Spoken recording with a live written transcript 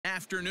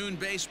afternoon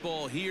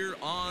baseball here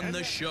on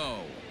the show.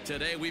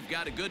 Today we've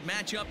got a good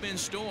matchup in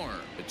store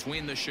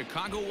between the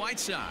Chicago White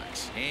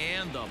Sox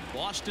and the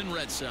Boston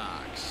Red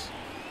Sox.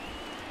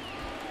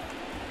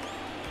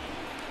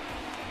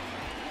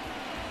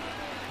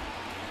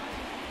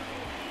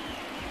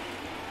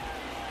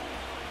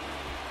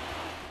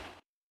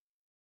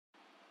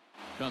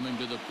 Coming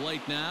to the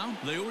plate now,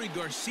 Leury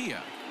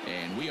Garcia,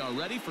 and we are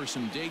ready for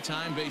some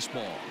daytime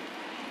baseball.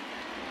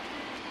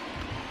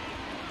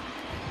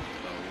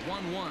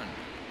 1-1.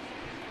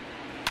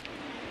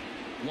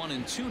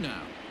 1-2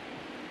 now.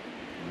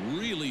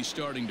 Really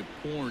starting to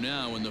pour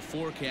now, and the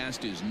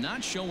forecast is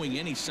not showing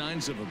any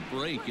signs of a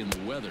break in the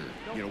weather.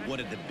 You know, one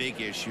of the big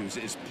issues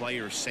is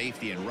player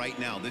safety, and right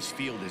now this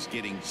field is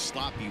getting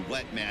sloppy,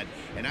 wet, Matt,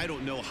 and I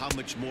don't know how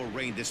much more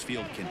rain this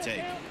field can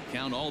take.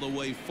 Count all the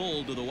way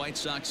full to the White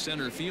Sox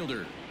center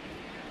fielder.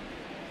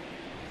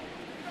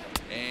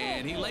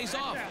 And he lays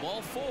off,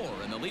 ball 4,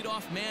 and the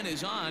leadoff man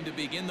is on to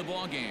begin the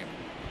ball game.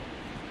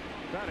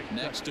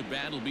 Next to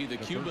bat will be the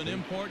Cuban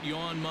import,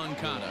 Yoan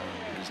Moncada.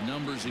 His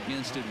numbers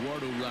against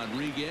Eduardo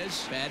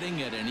Rodriguez,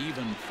 batting at an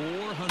even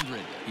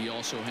 .400. He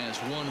also has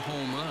 1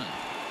 home run.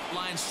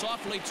 Lines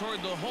softly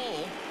toward the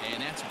hole,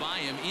 and that's by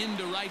him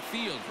into right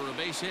field for a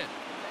base hit.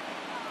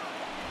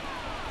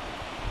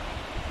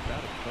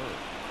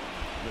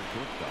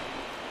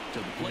 To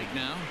the plate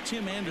now,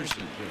 Tim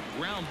Anderson.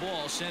 Ground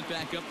ball sent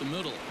back up the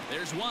middle.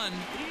 There's one.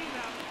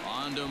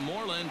 On to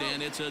Moreland,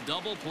 and it's a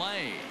double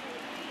play.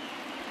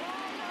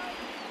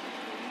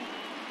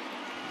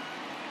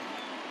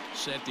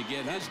 Set to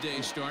get his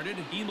day started,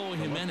 Eloy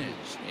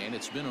Jimenez, and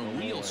it's been a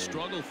real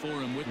struggle for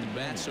him with the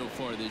bat so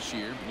far this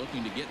year,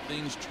 looking to get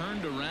things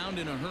turned around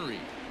in a hurry.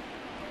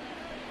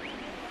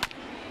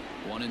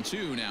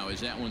 1-2 now as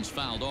that one's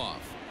fouled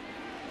off.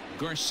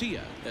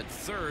 Garcia at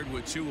third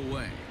with 2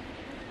 away.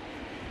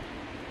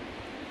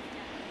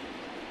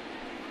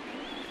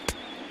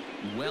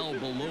 Well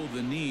below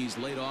the knees,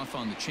 laid off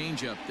on the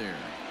changeup there.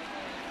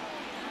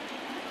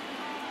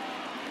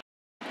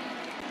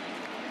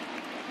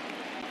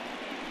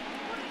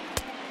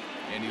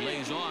 And he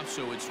lays off,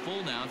 so it's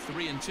full now,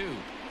 3-2.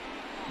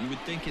 You would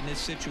think in this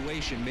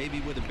situation, maybe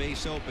with a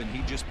base open,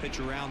 he'd just pitch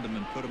around him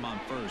and put him on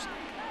first,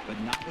 but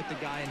not with the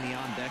guy in the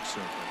on-deck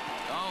circle.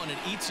 Oh, and it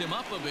eats him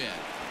up a bit.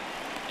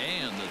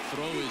 And the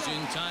throw is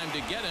in time to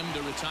get him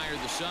to retire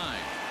the side.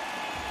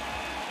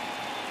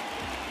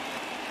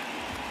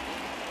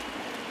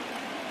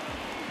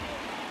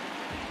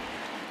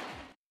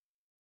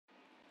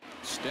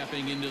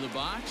 Stepping into the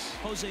box,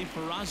 Jose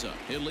Peraza.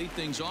 He'll lead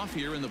things off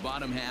here in the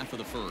bottom half of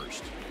the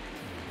first.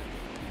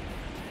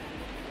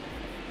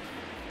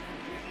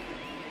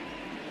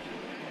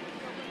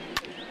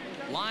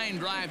 Line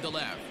drive to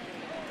left.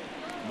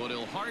 But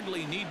he'll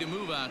hardly need to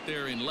move out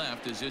there in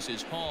left as this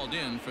is hauled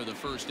in for the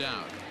first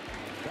out.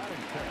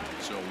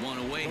 So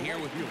 1 away here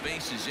with the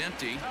bases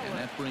empty, and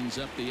that brings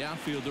up the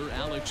outfielder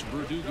Alex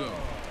Verdugo.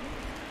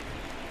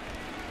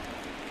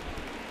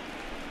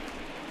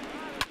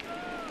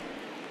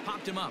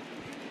 Popped him up.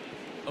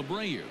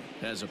 Abreu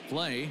has a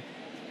play.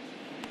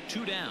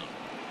 2 down.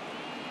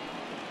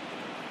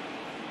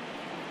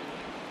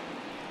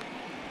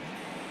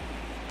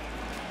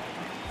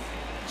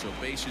 So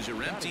bases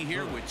are empty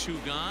here with 2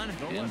 gone,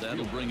 and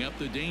that'll bring up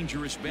the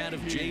dangerous bat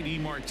of J.D.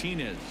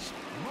 Martinez.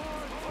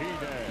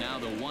 Now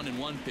the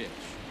 1-1 pitch.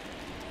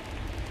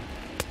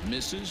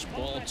 Misses,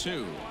 ball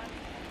 2.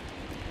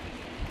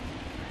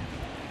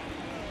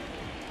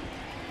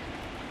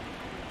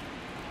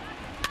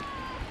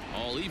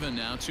 All even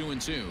now,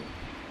 2-2.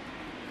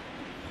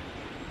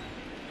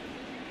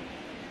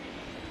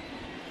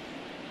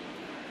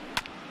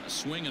 A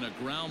swing and a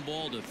ground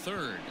ball to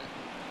third.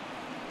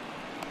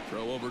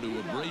 Throw over to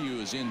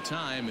Abreu is in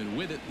time, and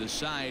with it the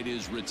side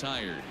is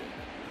retired.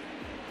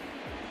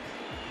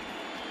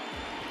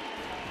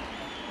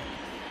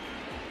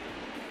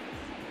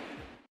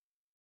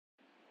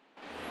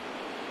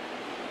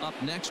 Up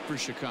next for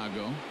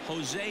Chicago,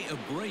 Jose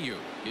Abreu.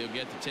 He'll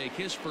get to take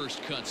his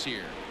first cuts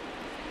here.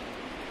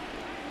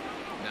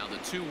 Now the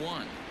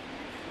 2-1.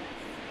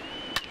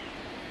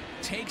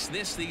 Takes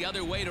this the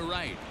other way to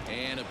right,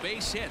 and a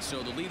base hit,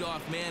 so the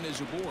leadoff man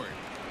is aboard.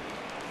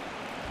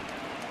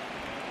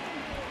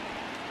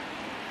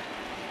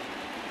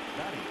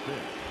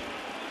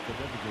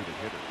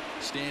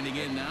 Standing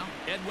in now,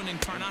 Edwin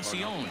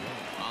Encarnacion.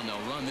 Oh,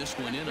 they'll run this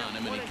one in on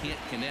him, and he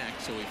can't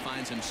connect, so he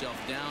finds himself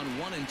down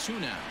 1-2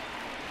 now.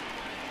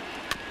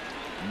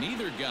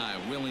 Neither guy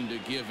willing to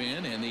give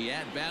in, and the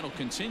at-bat will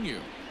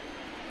continue.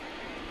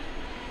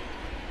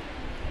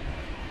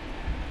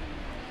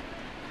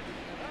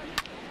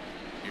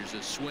 Here's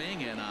a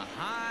swing and a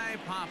high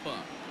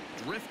pop-up.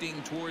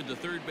 Drifting toward the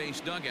third base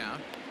dugout.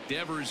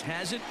 Devers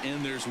has it,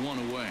 and there's 1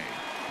 away.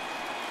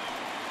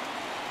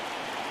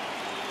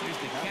 Here's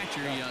the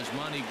catcher,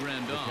 Yasmani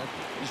Grandal.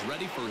 He's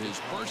ready for his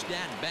first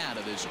at-bat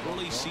of this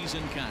early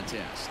season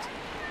contest.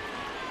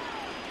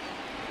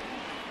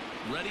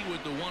 Ready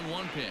with the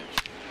 1-1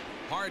 pitch.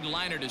 Hard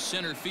liner to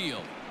center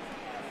field.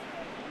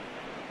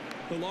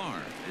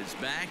 Pilar is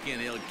back, and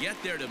he'll get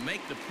there to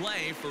make the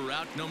play for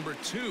route number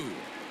 2.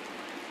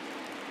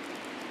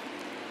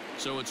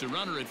 So it's a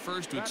runner at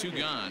first with 2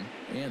 gone,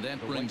 and that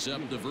brings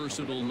up the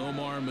versatile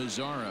Nomar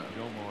Mazara.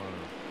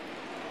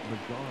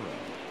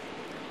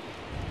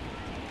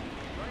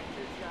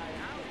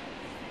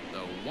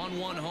 The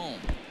 1-1 home.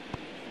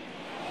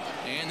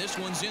 And this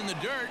one's in the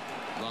dirt.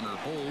 Runner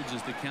holds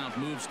as the count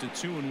moves to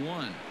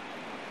 2-1.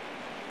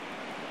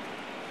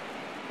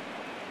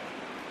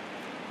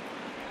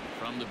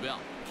 From the belt,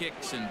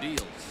 kicks and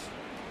deals.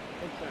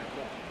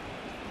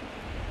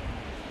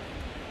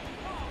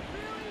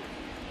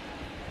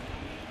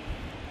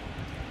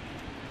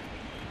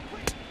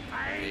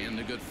 And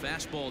the good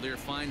fastball there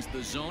finds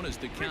the zone as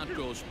the count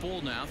goes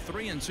full now.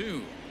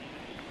 3-2.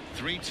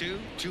 3-2,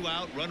 2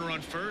 out, runner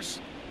on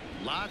first.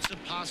 Lots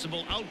of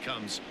possible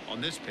outcomes on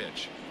this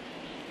pitch.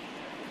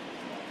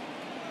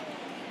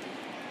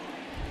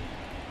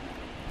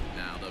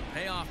 Now the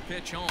payoff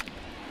pitch home.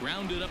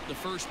 Grounded up the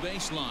first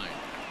baseline.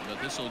 But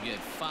this will get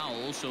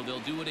foul, so they'll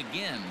do it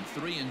again.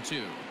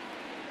 3-2.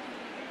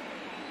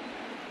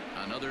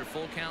 Another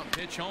full count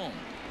pitch home.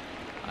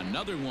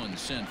 Another one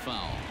sent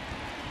foul.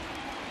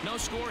 No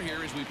score here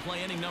as we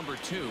play inning number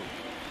 2.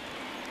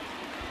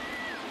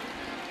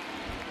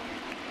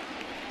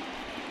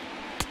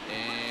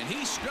 And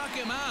he struck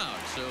him out,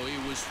 so he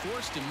was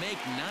forced to make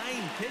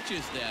 9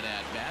 pitches that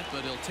at bat,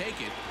 but he'll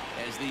take it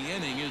as the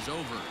inning is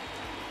over.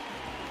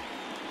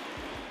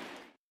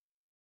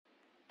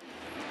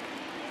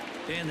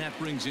 And that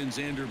brings in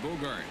Xander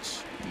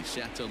Bogaerts. He's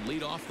set to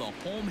lead off the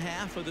home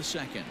half of the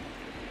second.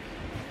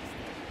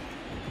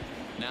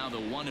 Now the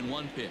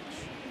 1-1 pitch.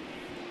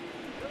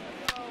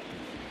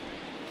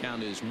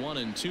 Count is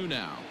 1-2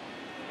 now.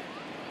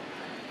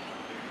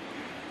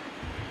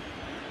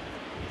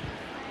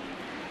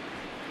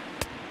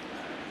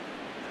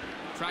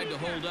 Tried to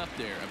hold up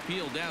there.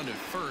 Appeal down to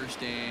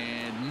first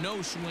and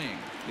no swing.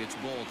 It's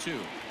ball 2.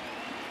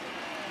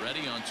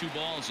 Ready on 2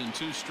 balls and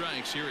 2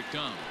 strikes. Here it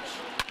comes.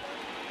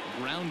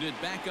 Grounded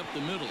back up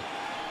the middle.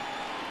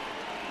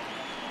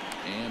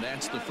 And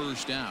that's the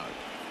first out.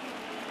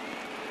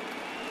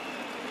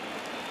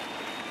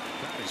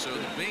 So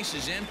the base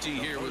is empty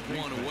here with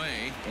 1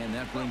 away. And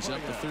that brings up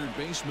the third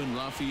baseman,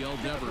 Rafael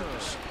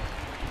Devers.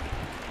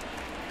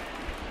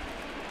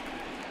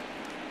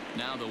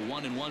 Now the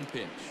 1-1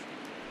 pitch.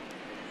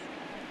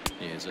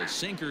 Is a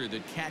sinker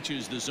that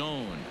catches the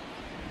zone.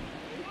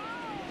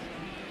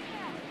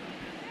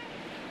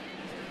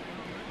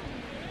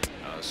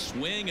 A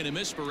swing and a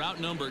miss for route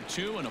number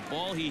 2, and a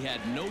ball he had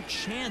no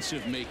chance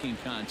of making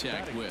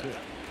contact with.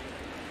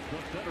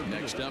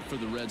 Next up for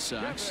the Red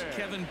Sox,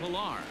 Kevin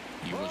Pilar.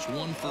 He was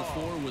 1 for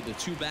 4 with a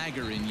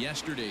 2-bagger in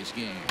yesterday's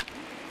game.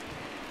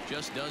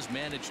 Just does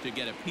manage to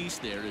get a piece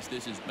there as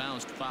this is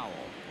bounced foul.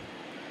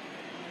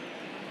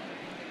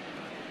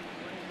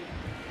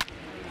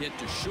 Hit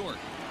to short.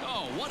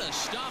 Oh, what a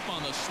stop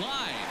on the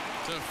slide.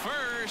 To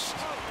first.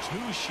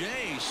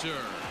 Touché,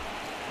 sir.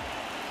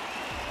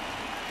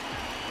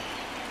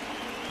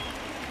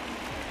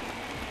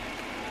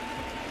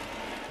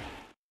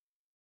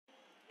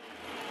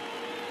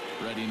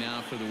 Ready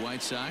now for the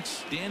White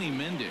Sox, Danny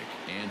Mendick,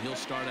 and he'll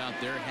start out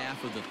their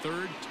half of the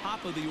third,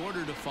 top of the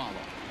order to follow.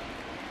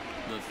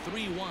 The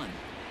 3-1.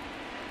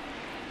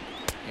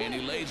 And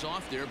he lays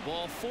off there,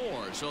 ball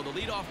 4. So the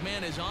leadoff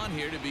man is on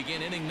here to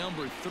begin inning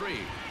number 3.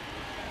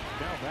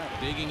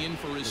 Digging in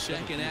for his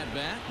second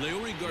at-bat,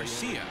 Leury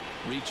Garcia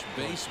reached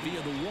base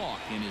via the walk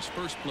in his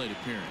first plate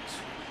appearance.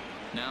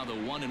 Now the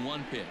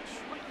 1-1 pitch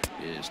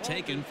is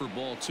taken for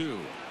ball 2.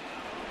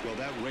 Well,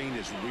 that rain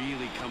is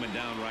really coming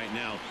down right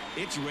now.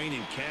 It's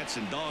raining cats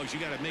and dogs. You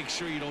got to make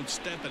sure you don't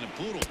step in a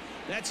poodle.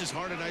 That's as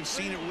hard as I've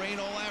seen it rain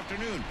all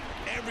afternoon.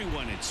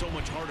 Everyone, it's so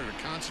much harder to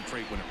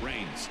concentrate when it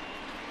rains.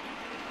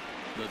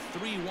 The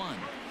 3-1.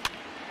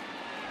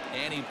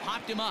 And he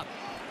popped him up.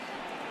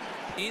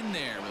 In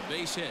there, a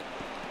base hit.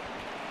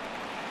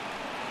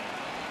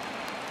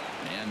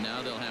 And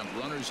now they'll have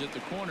runners at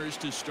the corners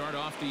to start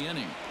off the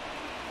inning.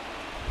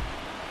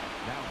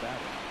 Now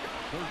batting,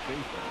 third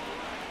baseman,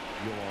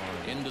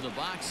 into the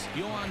box,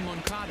 Yoan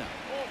Moncada.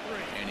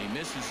 And he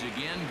misses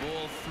again,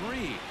 ball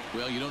 3.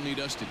 Well, you don't need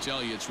us to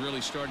tell you, it's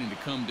really starting to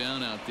come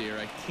down out there.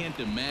 I can't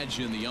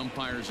imagine the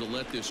umpires will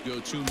let this go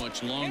too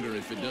much longer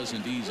if it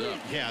doesn't ease up.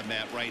 Yeah,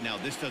 Matt, right now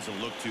this doesn't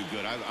look too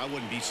good. I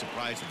wouldn't be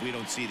surprised if we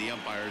don't see the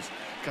umpires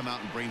come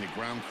out and bring the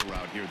ground crew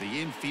out here.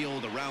 The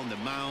infield, around the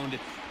mound,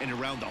 and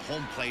around the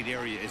home plate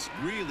area is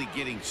really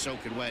getting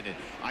soaking wet. And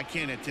I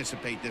can't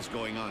anticipate this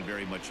going on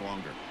very much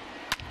longer.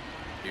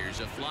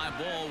 Here's a fly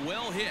ball,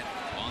 well hit.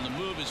 On the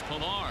move is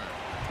Pilar.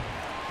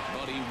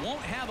 But he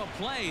won't have a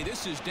play.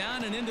 This is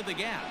down and into the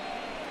gap.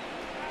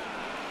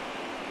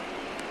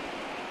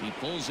 He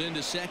pulls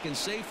into second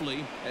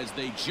safely as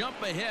they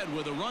jump ahead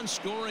with a run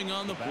scoring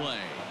on the play.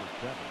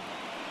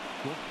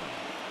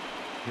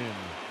 Tim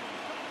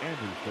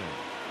Anderson.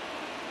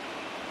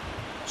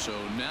 So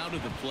now to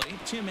the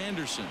plate, Tim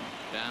Anderson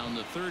down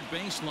the third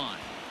baseline.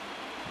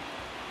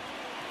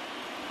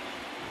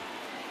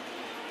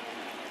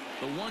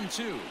 The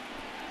 1-2.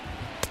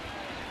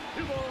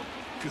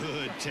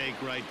 Good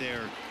take right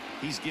there.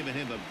 He's given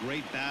him a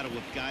great battle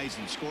with guys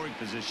in scoring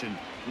position.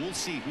 We'll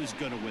see who's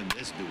going to win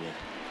this duel.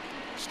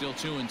 Still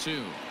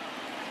 2-2.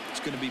 It's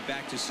going to be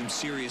back to some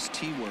serious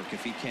tee work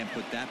if he can't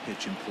put that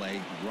pitch in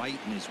play right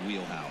in his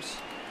wheelhouse.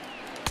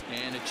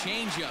 And a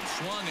changeup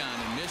swung on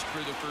and missed for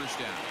the first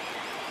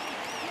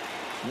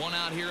out. One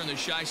out here in the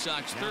Chi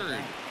Sox third.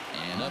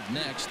 And up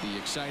next, the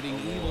exciting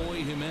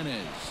Eloy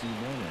Jimenez.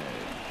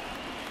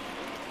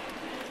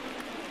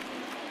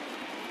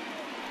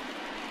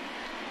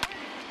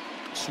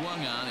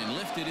 Swung on and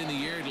lifted in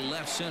the air to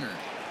left center.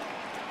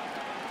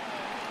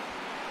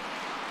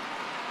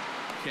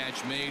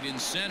 Catch made in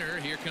center.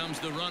 Here comes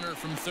the runner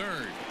from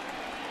third.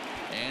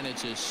 And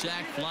it's a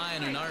sac fly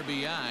and an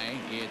RBI.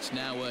 It's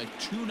now a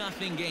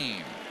 2-0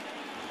 game.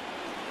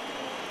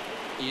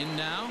 In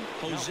now,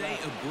 Jose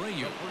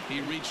Abreu.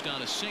 He reached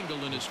on a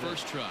single in his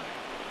first try.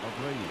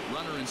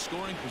 Runner in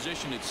scoring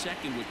position at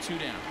second with 2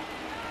 down.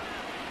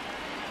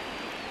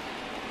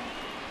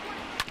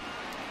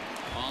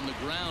 On the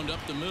ground up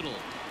the middle.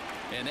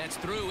 And that's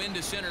through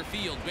into center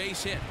field.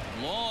 Base hit.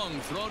 Long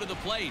throw to the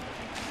plate.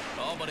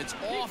 Oh, but it's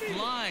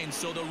offline,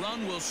 so the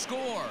run will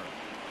score.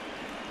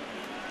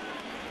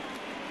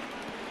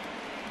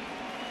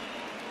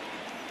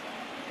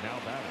 Now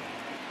batting,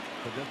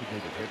 the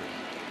designated hitter,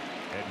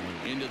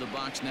 Edwin. Into the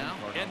box now,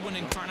 Edwin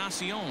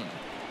Encarnacion.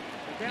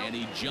 And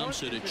he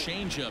jumps at a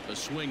changeup, a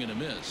swing and a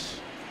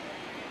miss.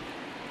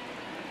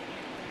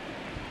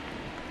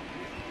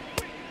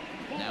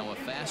 Now a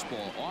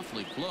fastball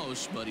awfully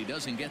close, but he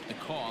doesn't get the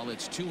call.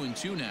 It's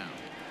 2-2 now.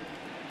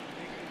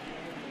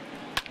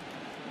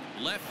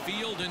 Left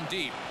field and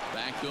deep.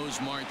 Back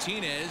goes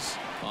Martinez.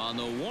 On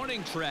the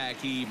warning track,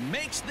 he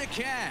makes the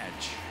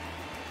catch.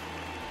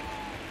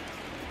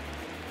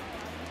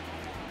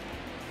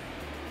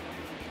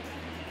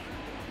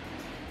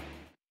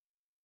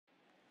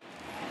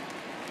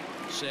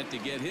 Set to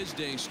get his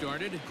day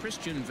started,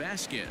 Christian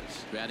Vasquez,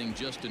 batting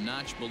just a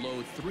notch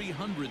below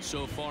 300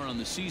 so far on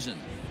the season.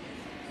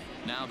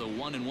 Now the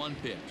 1-1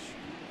 pitch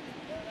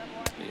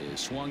is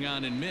swung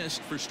on and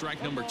missed for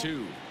strike number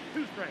 2.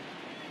 2 strikes.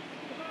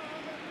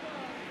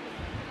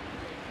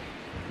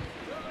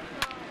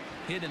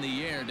 Hit in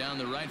the air down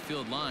the right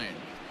field line,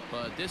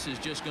 but this is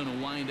just going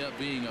to wind up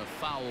being a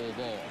foul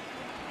ball.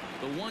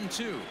 The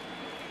 1-2.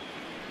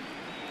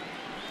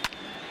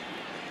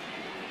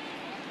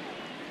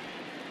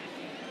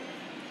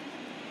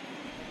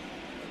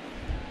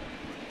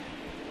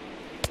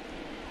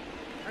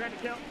 I got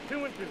to count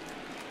 2-2.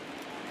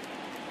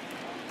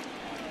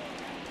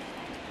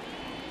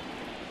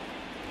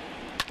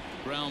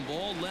 Ground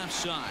ball left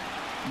side.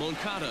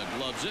 Moncada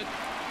gloves it.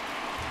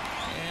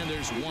 And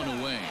there's one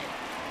away.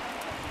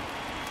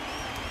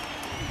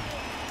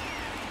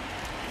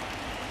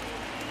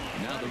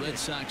 Now the Red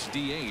Sox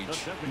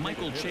DH,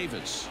 Michael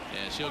Chavis,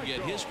 as he'll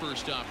get his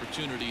first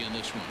opportunity in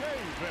this one.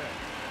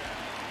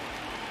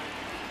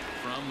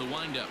 From the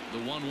windup, the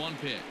 1-1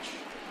 pitch.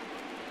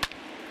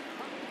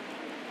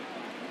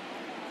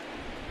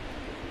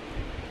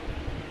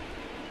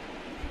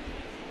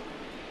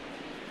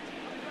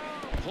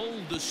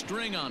 Hold the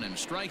string on him.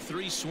 Strike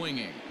 3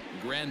 swinging.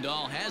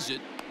 Grandal has it,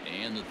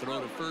 and the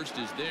throw to first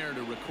is there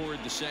to record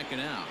the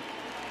second out.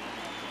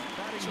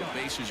 So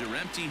bases are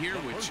empty here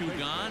with 2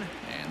 gone,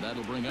 and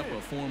that'll bring up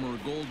a former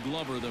Gold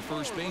Glover, the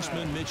first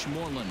baseman, Mitch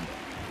Moreland.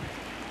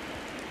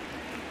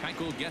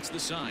 Keuchel gets the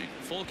sign.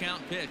 Full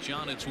count pitch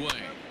on its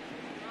way.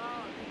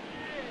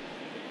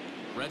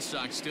 Red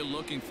Sox still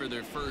looking for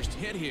their first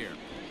hit here.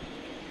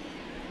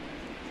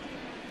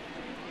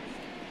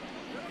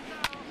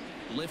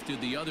 Lifted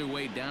the other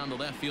way down the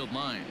left field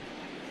line.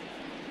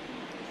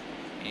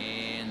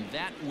 And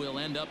that will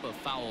end up a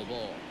foul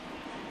ball.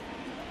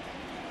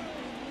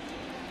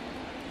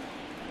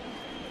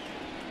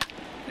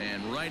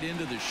 And right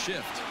into the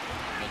shift.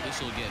 But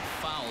this will get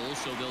foul,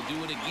 so they'll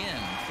do it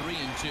again.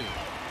 3-2.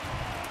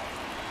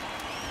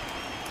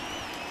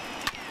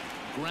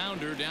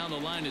 Grounder down the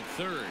line at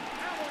third.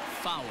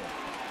 Foul.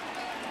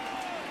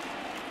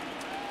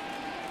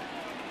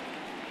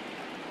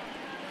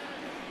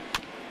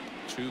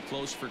 Too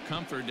close for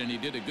comfort, and he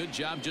did a good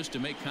job just to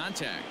make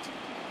contact.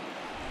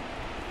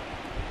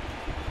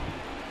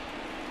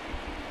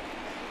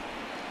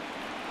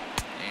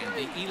 And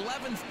the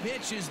 11th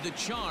pitch is the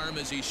charm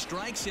as he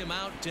strikes him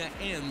out to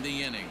end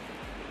the inning.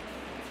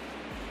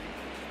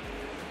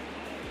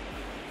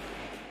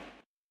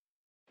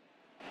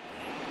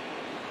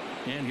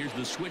 And here's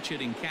the switch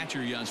hitting catcher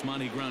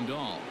Yasmani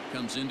Grandal.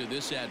 Comes into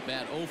this at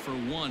bat 0 for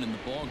 1 in the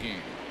ball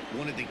game.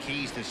 One of the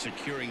keys to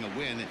securing a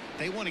win,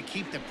 they want to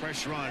keep the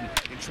pressure on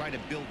and try to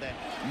build that.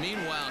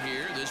 Meanwhile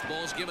here, this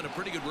ball's given a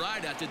pretty good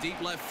ride out to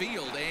deep left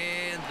field,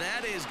 and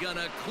that is going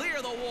to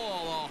clear the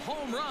wall. A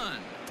home run.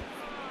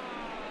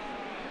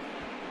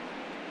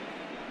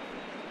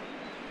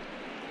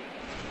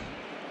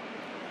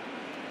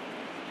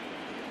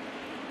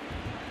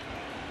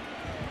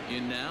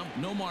 In now,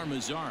 Nomar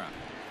Mazara.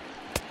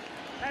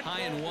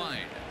 High and wide.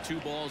 2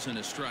 balls and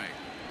a strike.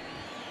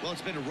 Well,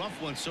 it's been a rough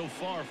one so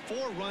far.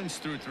 4 runs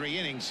through 3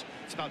 innings.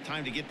 It's about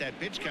time to get that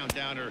pitch count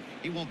down, or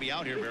he won't be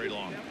out here very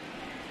long.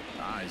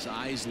 His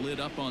eyes lit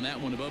up on that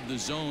one above the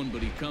zone,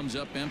 but he comes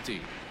up empty.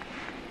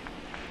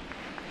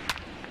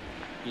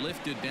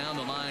 Lifted down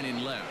the line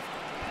in left,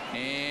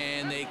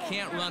 and they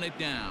can't run it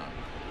down.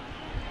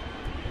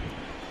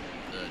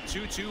 The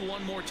 2-2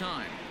 one more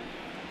time.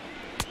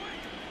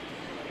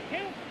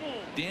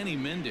 Danny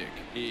Mendick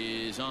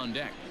is on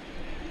deck.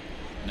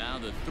 Now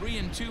the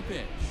 3-2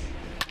 pitch.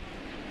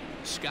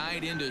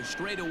 Skied into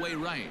straightaway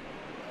right.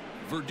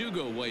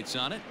 Verdugo waits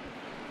on it.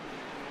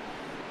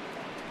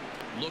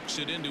 Looks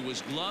it into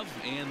his glove,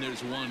 and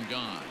there's one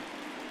gone.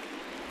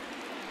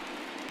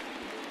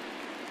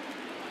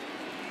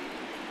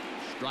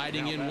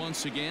 Striding in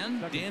once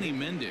again, Danny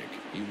Mendick.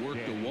 He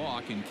worked a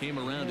walk and came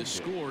around to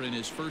score in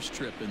his first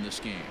trip in this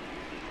game.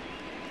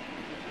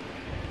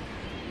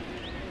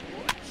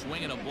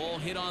 Swinging a ball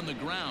hit on the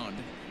ground,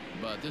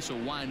 but this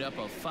will wind up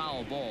a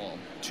foul ball.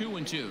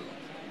 2-2.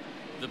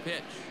 The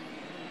pitch.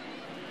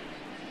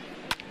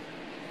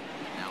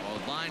 Now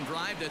a line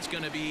drive that's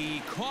going to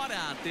be caught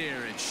out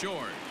there at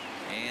short,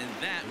 and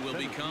that will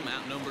become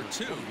out number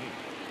 2.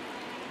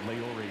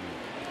 Leori.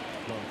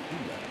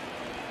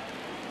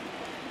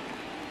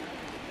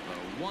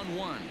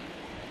 1-1.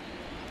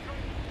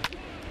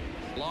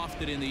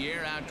 Lofted in the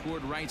air out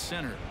toward right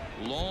center.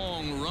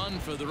 Long run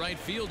for the right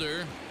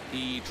fielder.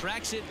 He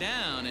tracks it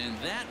down, and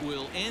that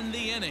will end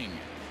the inning.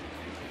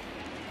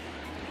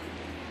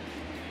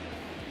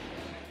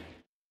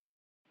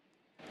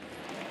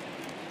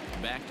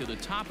 Back to the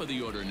top of the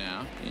order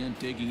now, and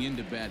digging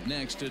into bat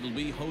next, it'll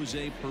be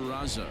Jose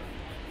Peraza.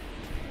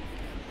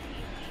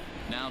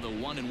 Now the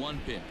 1-1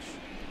 pitch.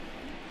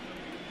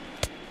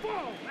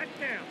 Whoa, that's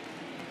down.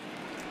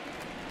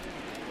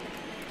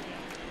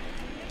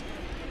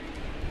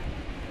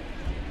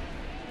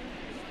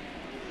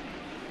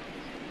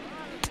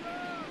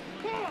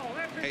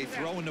 Hey,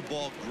 throwing the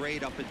ball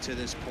great up until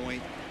this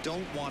point.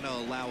 Don't want to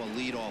allow a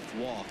leadoff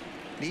walk.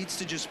 Needs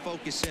to just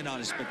focus in on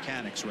his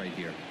mechanics right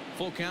here.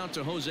 Full count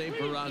to Jose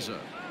Peraza.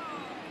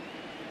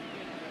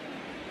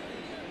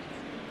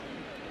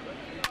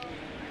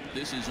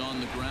 This is on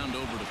the ground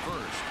over to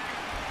first,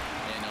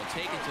 and he'll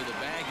take it to the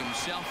bag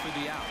himself for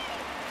the out.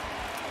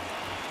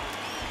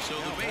 So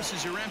the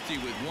bases are empty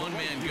with one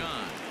man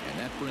gone, and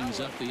that brings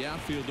up the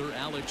outfielder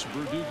Alex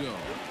Verdugo.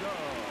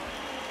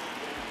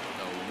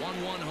 The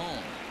 1-1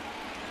 home.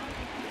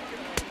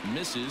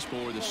 Misses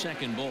for the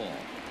second ball.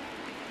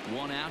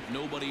 One out,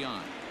 nobody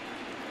on.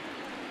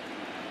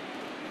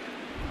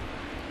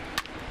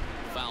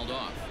 Fouled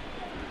off.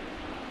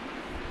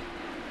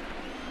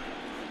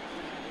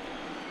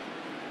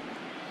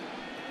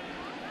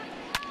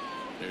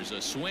 There's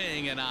a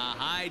swing and a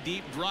high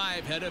deep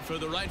drive headed for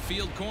the right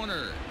field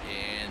corner,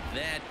 and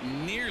that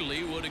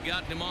nearly would have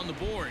gotten him on the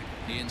board.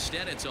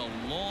 Instead, it's a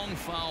long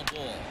foul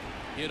ball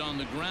hit on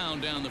the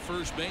ground down the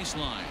first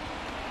baseline,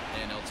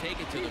 and he'll take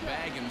it to the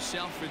bag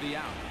himself for the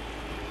out.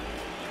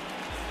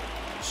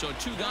 So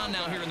 2 gone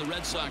now here in the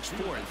Red Sox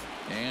fourth,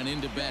 and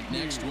into bat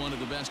next, one of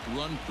the best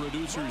run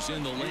producers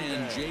in the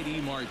land,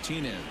 J.D.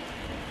 Martinez.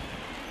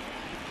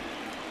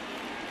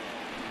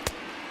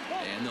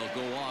 And they'll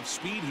go off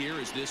speed here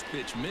as this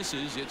pitch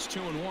misses. It's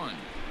 2-1.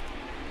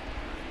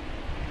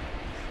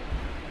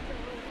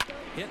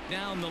 Hit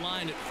down the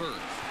line at first,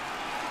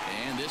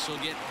 and this will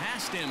get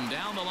past him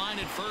down the line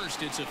at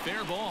first. It's a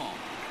fair ball.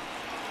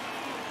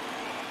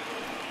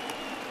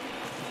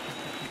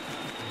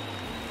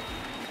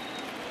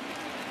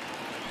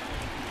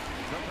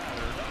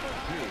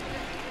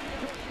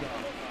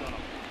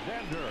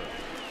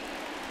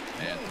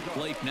 At the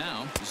plate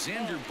now,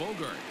 Xander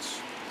Bogaerts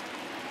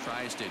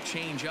tries to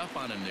change up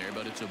on him there,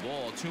 but it's a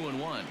ball.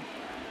 2-1.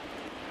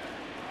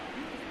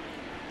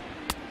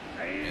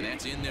 And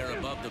that's in there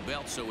above the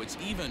belt, so it's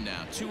even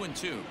now.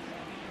 2-2.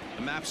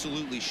 I'm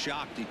absolutely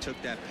shocked he took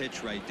that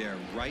pitch right there,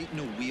 right in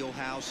the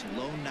wheelhouse.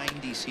 Low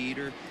 90s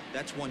heater.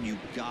 That's one you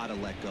gotta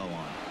let go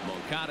on.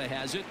 Moncada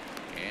has it,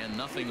 and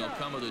nothing will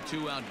come of the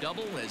 2-out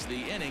double as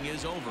the inning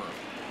is over.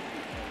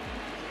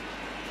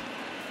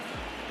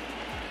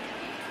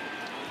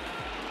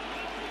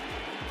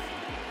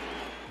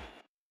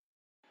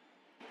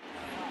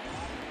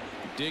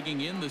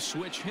 Digging in the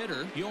switch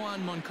hitter,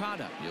 Yoan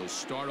Moncada. He'll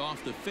start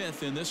off the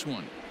 5th in this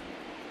one.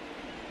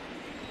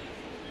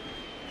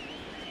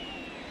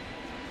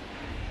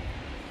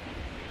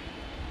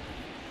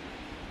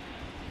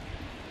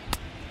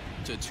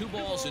 To 2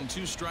 balls and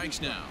 2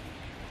 strikes now.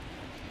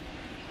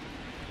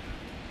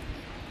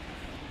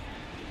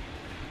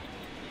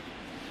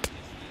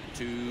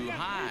 Too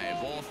high,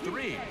 ball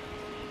 3.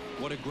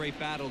 What a great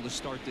battle to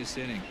start this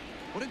inning.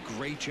 What a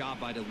great job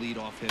by the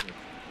leadoff hitter.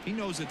 He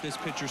knows that this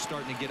pitcher's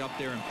starting to get up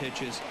there in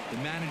pitches. The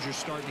manager's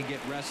starting to get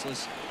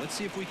restless. Let's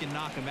see if we can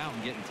knock him out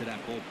and get into that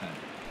bullpen.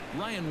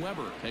 Ryan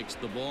Weber takes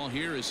the ball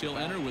here as he'll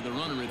enter with a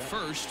runner at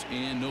first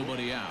and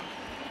nobody out.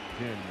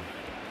 Tim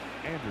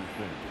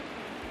Anderson.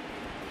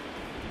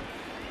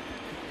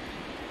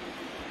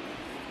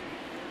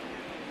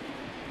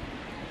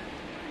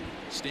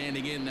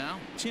 Standing in now,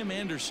 Tim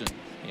Anderson.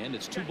 And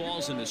it's 2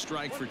 balls and a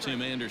strike for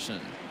Tim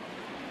Anderson.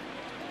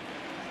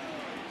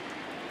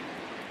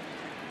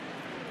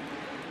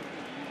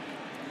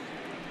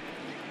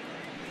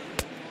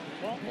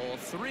 Ball. Ball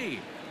 3.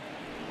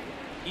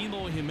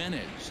 Eloy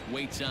Jimenez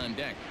waits on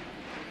deck.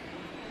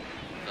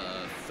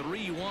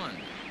 3-1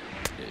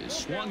 is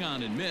swung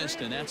on and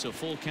missed, and that's a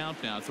full count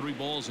now. 3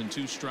 balls and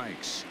 2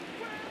 strikes.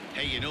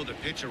 Hey, you know the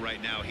pitcher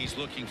right now, he's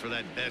looking for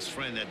that best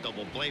friend, that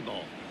double play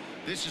ball.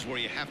 This is where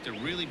you have to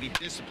really be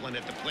disciplined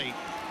at the plate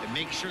and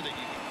make sure that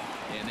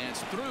you... And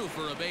that's through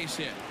for a base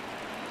hit.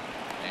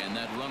 And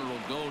that runner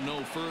will go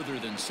no further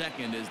than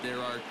second, as there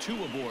are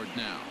 2 aboard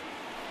now.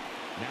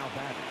 Now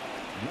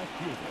batting, left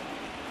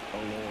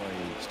fielder,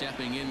 Eloy.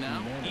 Stepping in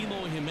now,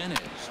 Eloy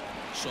Jimenez.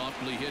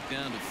 Softly hit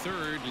down to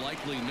third,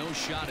 likely no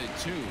shot at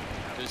 2.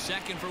 To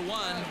second for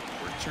 1.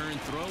 Return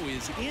throw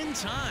is in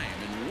time,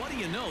 and what do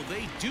you know,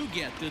 they do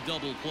get the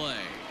double play.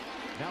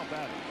 Now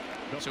batting.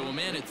 So a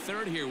man at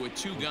third here with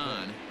 2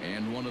 gone,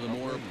 and one of the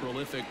more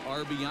prolific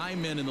RBI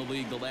men in the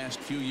league the last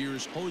few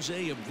years,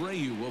 Jose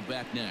Abreu, will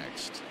bat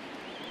next.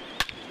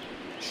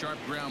 Sharp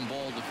ground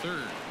ball to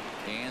third,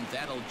 and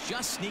that'll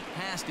just sneak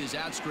past his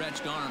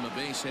outstretched arm, a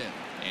base hit.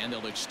 And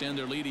they'll extend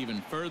their lead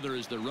even further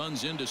as the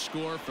runs in to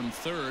score from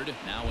third.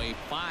 Now a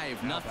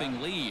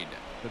 5-0 lead.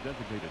 The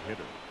designated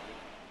hitter,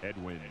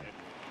 Edwin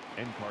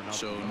Encarnacion.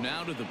 So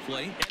now to the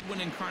plate,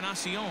 Edwin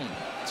Encarnacion.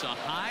 It's a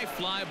high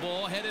fly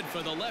ball headed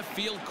for the left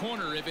field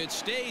corner. If it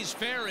stays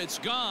fair, it's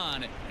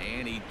gone.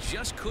 And he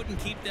just couldn't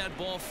keep that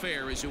ball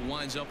fair as it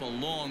winds up a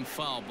long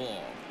foul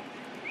ball.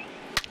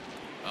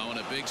 Oh, and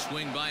a big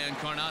swing by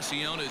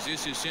Encarnacion as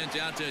this is sent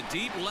out to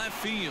deep left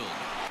field.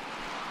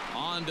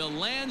 On to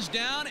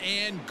Lansdowne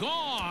and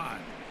gone.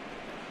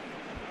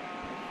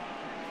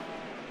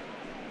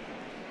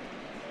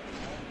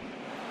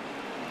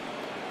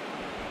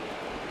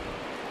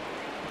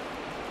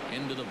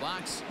 Into the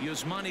box,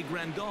 Yasmani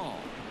Grandal.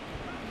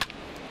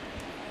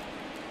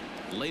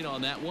 Late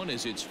on that one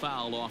as it's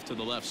fouled off to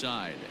the left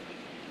side.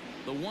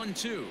 The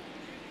 1-2.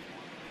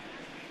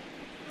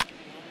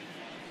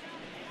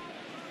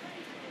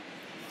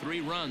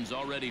 Three runs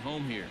already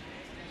home here.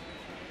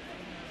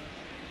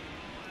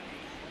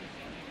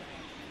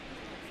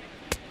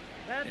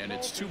 And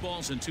it's 2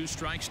 balls and 2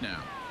 strikes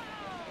now.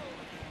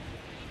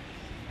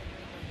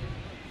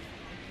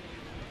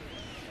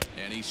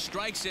 And he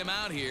strikes him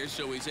out here,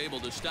 so he's able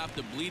to stop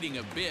the bleeding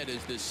a bit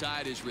as this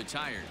side is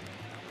retired.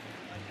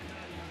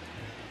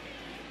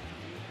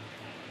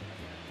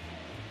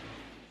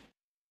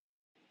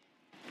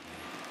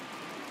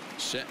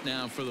 Set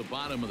now for the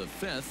bottom of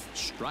the 5th.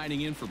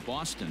 Striding in for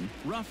Boston,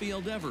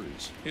 Rafael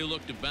Devers. He'll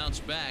look to bounce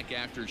back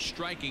after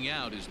striking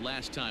out his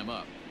last time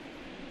up.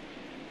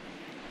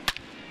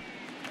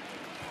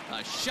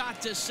 A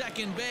shot to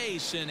second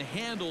base and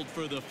handled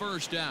for the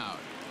first out.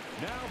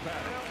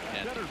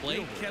 At the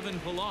plate, Kevin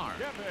Pillar.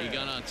 He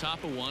got on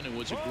top of one and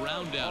was a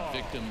ground out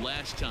victim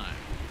last time.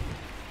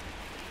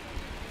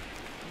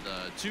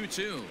 The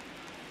 2-2.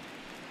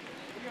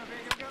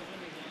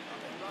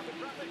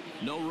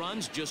 No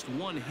runs, just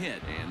 1 hit,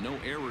 and no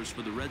errors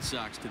for the Red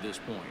Sox to this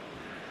point.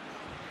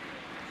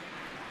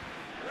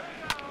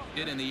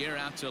 Hit in the air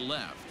out to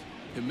left.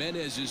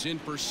 Jimenez is in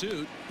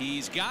pursuit.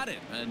 He's got it.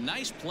 A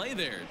nice play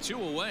there.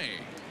 2 away.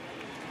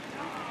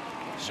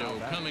 So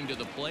coming to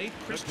the plate,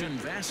 Christian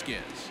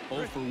Vasquez.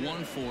 0 for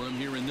 1 for him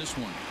here in this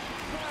one.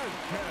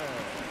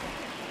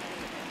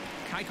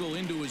 Keuchel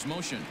into his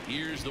motion.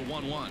 Here's the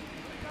 1-1.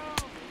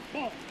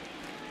 Ball.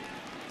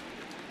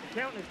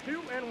 Count is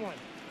 2-1.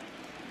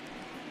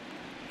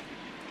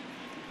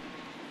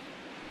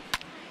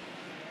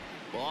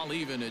 Ball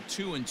even at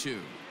 2-2.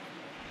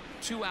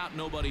 2 out,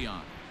 nobody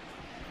on.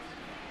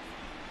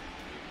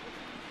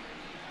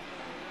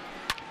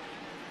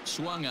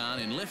 Swung on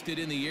and lifted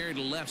in the air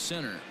to left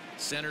center.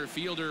 Center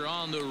fielder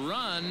on the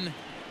run.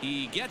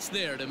 He gets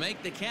there to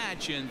make the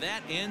catch, and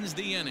that ends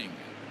the inning.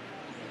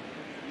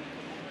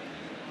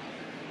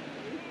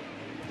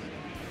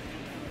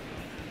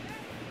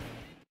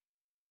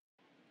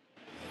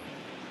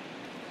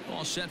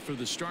 All set for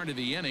the start of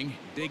the inning.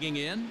 Digging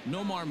in,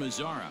 Nomar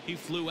Mazara. He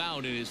flew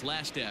out in his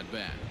last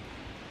at-bat.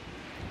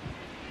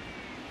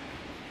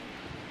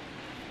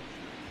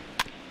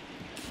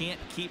 Can't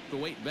keep the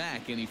weight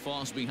back, and he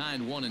falls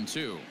behind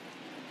 1-2.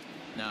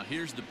 Now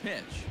here's the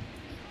pitch.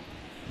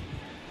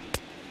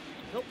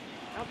 Nope,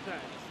 outside.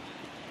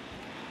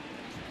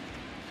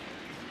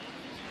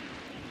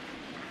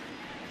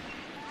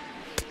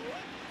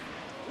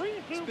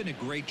 It's been a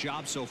great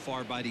job so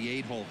far by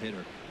the 8-hole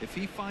hitter. If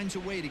he finds a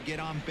way to get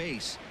on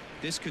base,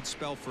 this could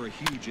spell for a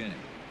huge inning.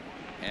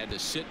 Had to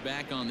sit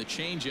back on the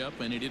changeup,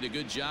 and he did a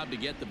good job to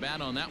get the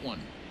bat on that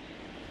one.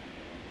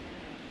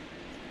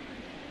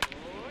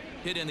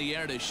 Hit in the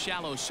air to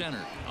shallow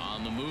center.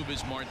 On the move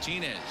is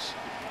Martinez.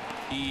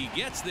 He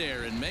gets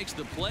there and makes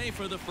the play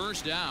for the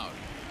first out.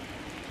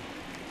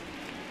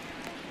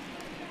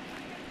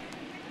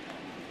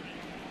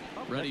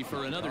 Ready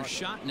for another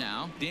shot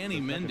now.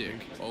 Danny Mendick.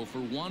 0 for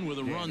 1 with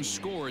a run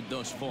scored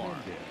thus far.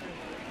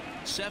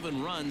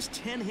 7 runs,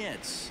 10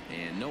 hits,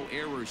 and no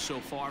errors so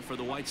far for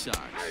the White Sox.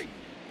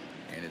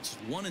 And it's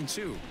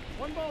 1-2.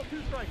 1 ball,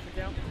 2 strikes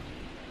to count.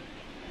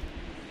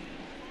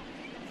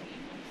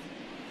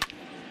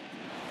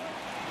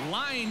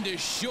 Line to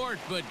short,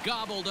 but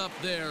gobbled up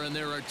there, and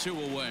there are 2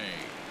 away.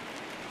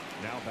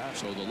 Now batting.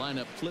 So the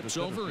lineup flips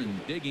over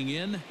and digging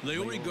in.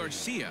 Leury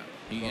Garcia.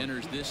 He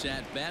enters this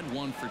at-bat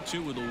 1 for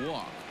 2 with a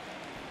walk.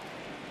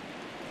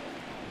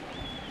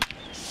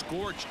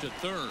 Scorched to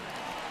third.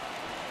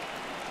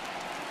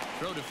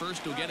 Throw to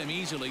first will get him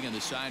easily, and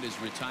the side is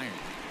retired.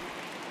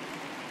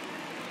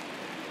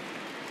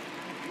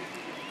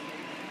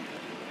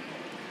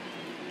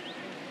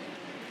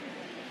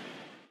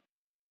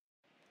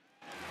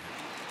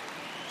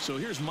 So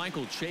here's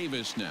Michael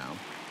Chavis now.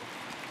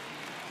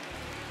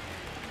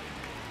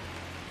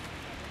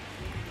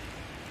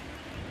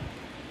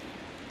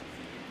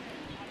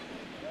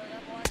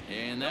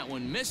 And that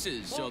one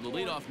misses, so the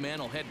leadoff man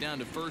will head down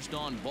to first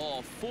on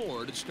ball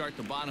 4 to start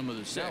the bottom of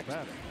the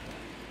 6th.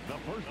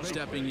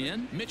 Stepping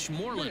in, Mitch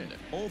Moreland,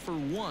 0 for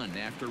 1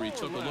 after he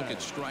took a look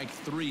at strike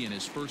 3 in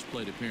his first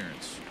plate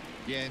appearance.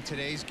 Yeah, in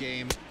today's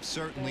game,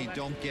 certainly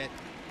don't get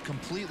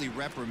completely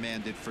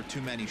reprimanded for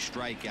too many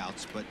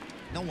strikeouts, but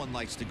no one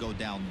likes to go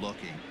down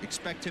looking.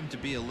 Expect him to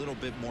be a little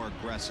bit more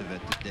aggressive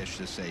at the dish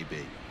this AB.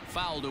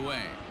 Fouled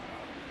away.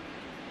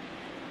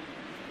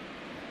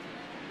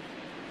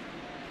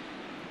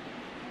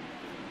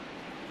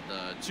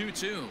 The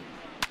 2-2.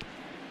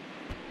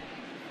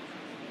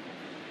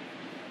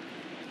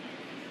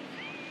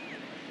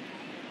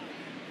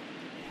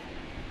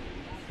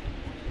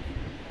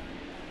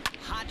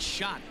 Hot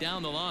shot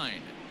down the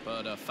line,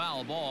 but a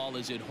foul ball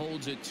as it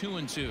holds it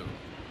 2-2.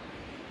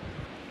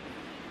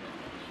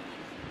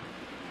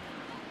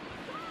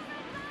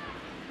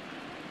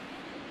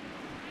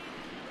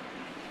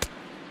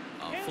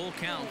 A full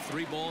count,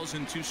 3 balls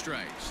and 2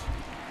 strikes.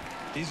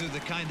 These are the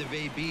kind of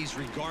ABs,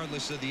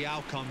 regardless of the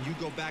outcome, you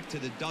go back to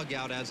the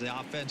dugout as the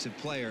offensive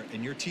player,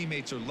 and your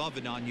teammates are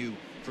loving on you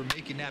for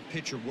making that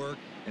pitcher work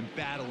and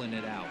battling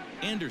it out.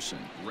 Anderson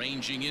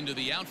ranging into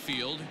the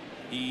outfield.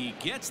 He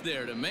gets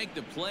there to make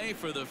the play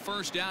for the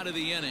first out of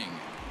the inning.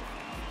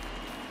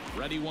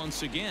 Ready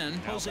once again,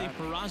 Jose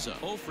Peraza,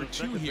 0 for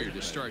 2 here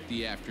to start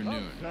the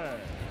afternoon.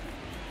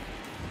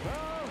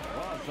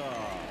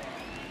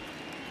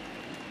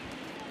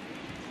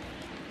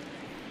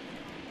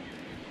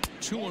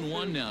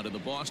 2-1 now to the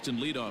Boston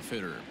leadoff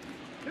hitter.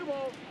 2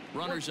 balls.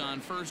 Runners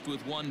on first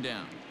with 1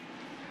 down.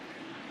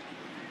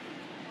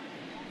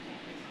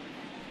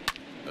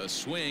 A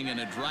swing and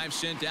a drive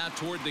sent out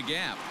toward the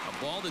gap.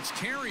 A ball that's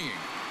carrying.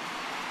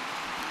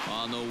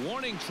 On the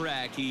warning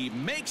track, he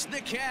makes the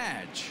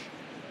catch.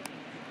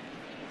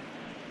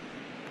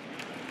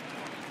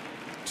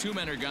 2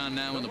 men are gone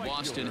now in the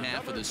Boston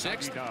half of the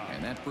 6th,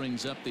 and that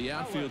brings up the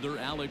outfielder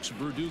Alex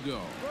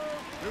Verdugo.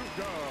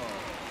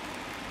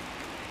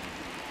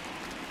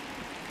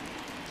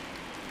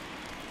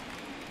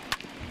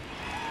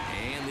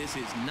 And this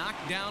is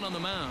knocked down on the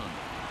mound.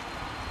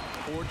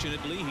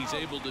 Fortunately, he's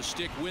able to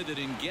stick with it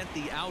and get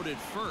the out at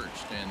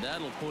first, and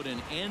that'll put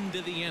an end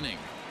to the inning.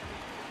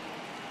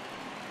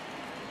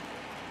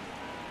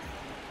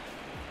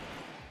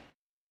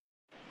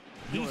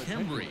 Heath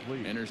Hembry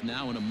enters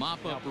now in a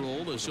mop-up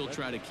role as he'll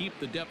try to keep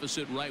the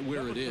deficit right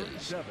where it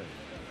is.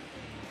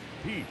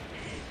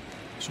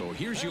 So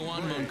here's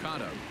Yoan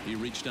Moncada. He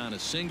reached on a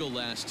single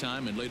last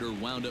time and later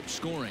wound up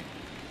scoring.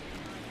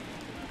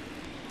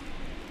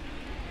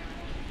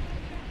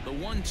 The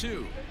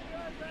 1-2.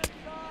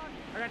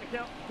 I got the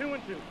count.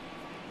 2-2.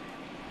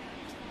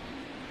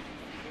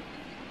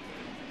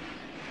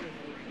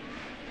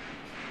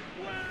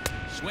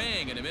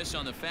 Swing and a miss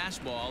on the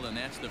fastball, and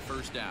that's the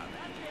first out.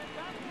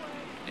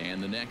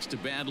 And the next to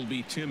bat will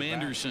be Tim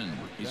Anderson.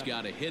 He's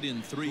got a hit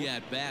in 3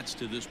 at-bats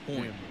to this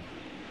point.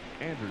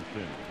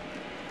 Anderson.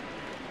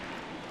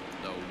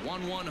 The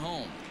 1-1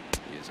 home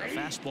is a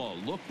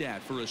fastball looked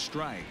at for a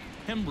strike.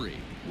 Hembry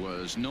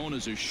was known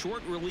as a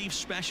short relief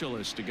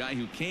specialist, a guy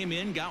who came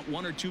in, got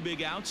 1 or 2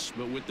 big outs,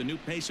 but with the new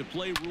pace of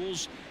play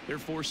rules, they're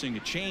forcing a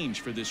change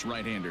for this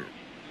right-hander.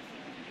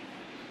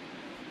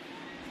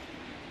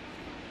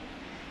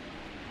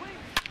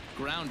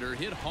 Grounder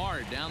hit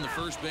hard down the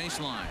first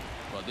baseline,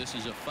 but this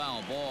is a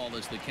foul ball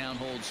as the count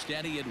holds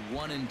steady at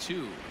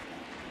 1-2.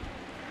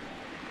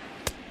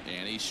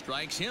 And he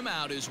strikes him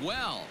out as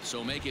well.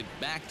 So make it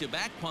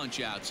back-to-back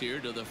punch-outs here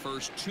to the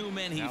first 2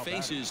 men he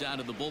faces out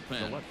of the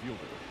bullpen.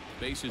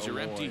 Bases are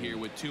empty here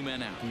with 2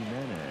 men out.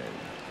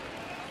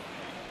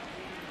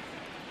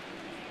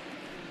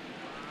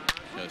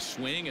 A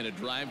swing and a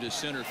drive to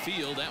center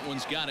field. That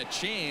one's got a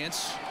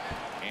chance.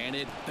 And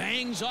it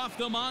bangs off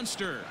the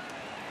monster.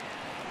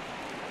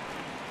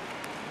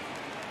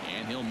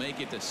 And he'll make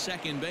it to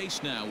second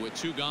base now with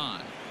 2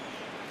 gone.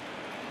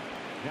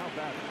 Now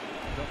batting,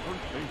 the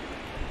first baseman,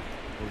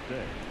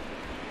 Jose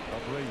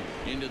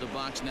Abreu. Into the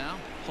box now,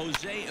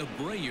 Jose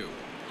Abreu.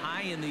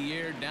 High in the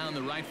air down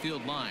the right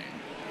field line.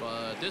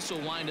 But this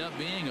will wind up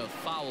being a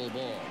foul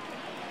ball.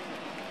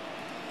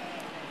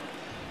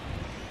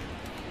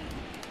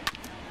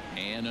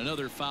 And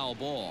another foul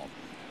ball.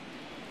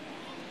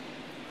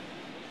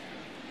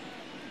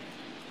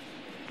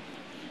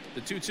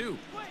 The 2-2.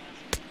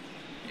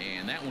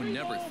 And that one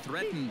never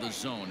threatened the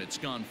zone. It's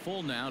gone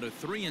full now to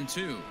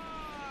 3-2.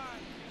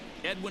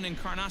 Edwin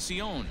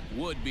Encarnacion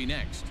would be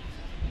next.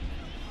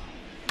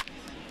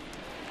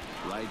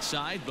 Right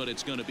side, but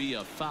it's going to be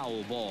a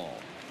foul ball.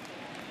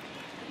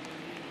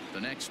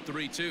 The next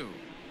 3-2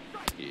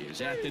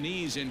 is at the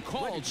knees and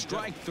called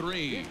strike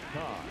 3. It's time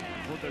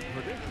for the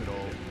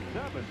traditional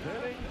 7th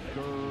inning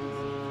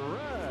stretch.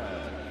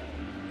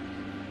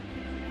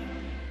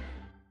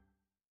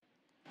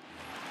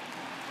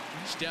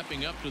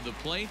 Stepping up to the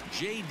plate,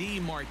 J.D.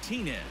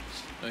 Martinez.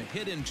 A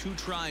hit and 2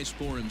 tries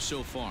for him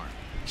so far.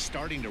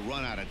 Starting to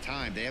run out of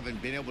time. They haven't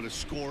been able to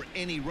score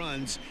any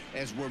runs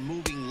as we're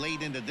moving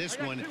late into this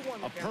one.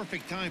 A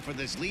perfect time for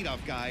this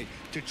leadoff guy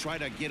to try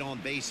to get on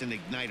base and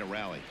ignite a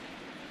rally.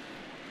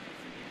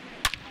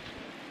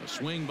 A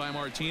swing by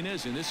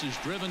Martinez, and this is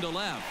driven to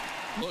left.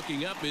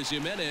 Looking up is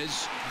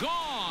Jimenez.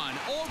 Gone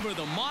over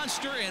the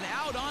monster and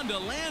out onto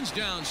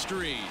Lansdowne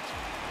Street.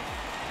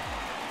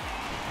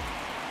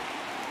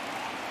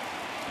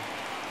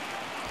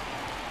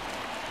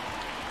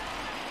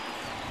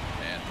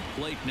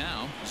 Plate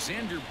now,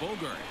 Xander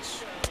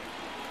Bogaerts.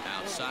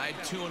 Outside,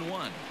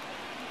 2-1.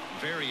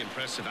 Very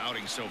impressive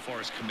outing so far.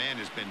 His command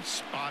has been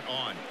spot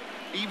on.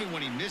 Even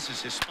when he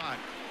misses his spot,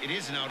 it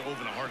isn't out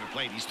over the heart of the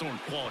plate. He's throwing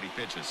quality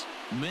pitches.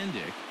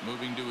 Mendick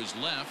moving to his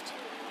left.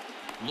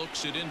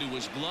 Looks it into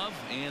his glove,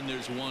 and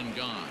there's one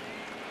gone.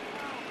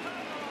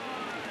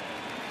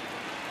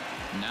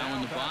 Now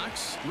in the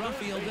box,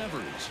 Rafael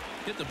Devers.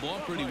 Hit the ball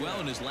pretty well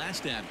in his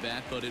last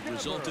at-bat, but it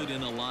resulted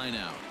in a line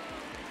out.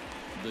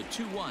 The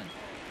 2-1.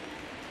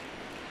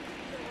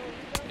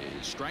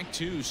 Is strike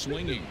 2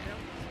 swinging.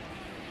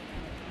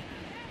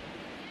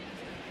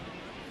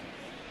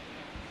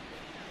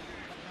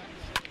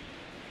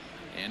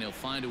 And he'll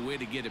find a way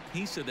to get a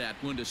piece of that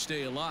one to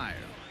stay alive.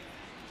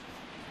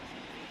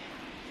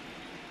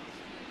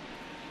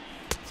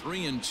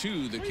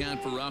 3-2 the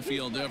count for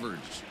Rafael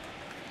Devers.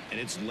 And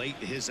it's late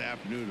his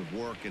afternoon of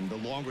work, and the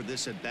longer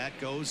this at bat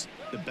goes,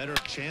 the better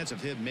chance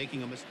of him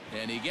making a mistake.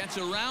 And he gets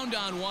around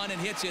on one and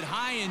hits it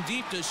high and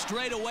deep to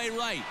straightaway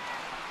right.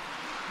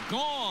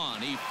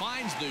 Gone. He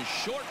finds the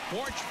short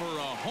porch for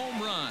a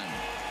home run.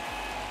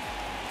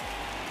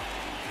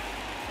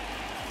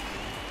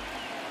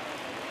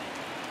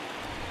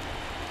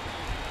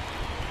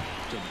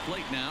 To the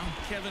plate now,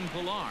 Kevin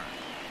Pillar.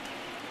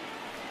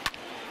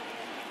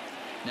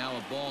 Now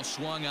a ball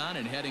swung on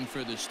and heading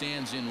for the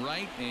stands in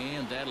right,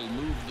 and that'll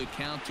move the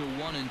count to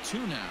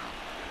 1-2 now.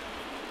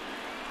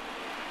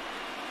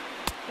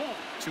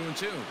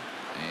 2-2.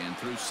 And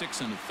through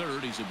 6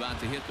 1/3, he's about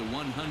to hit the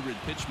 100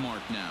 pitch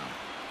mark now.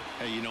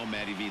 Hey, you know,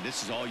 Matty V,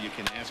 this is all you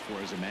can ask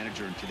for as a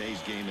manager in today's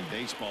game in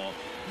baseball.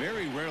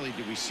 Very rarely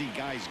do we see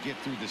guys get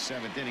through the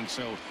 7th inning.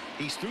 So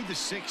he's through the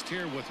 6th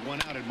here with 1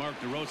 out, and Mark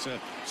DeRosa,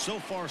 so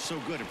far so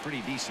good, a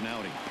pretty decent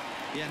outing.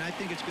 Yeah, and I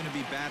think it's going to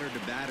be batter to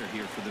batter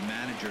here for the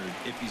manager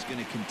if he's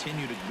going to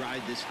continue to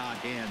ride this hot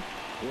hand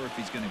or if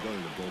he's going to go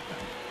to the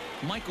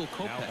bullpen. Michael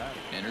Kopech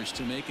enters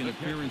to make an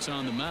appearance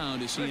on the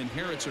mound as he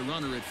inherits a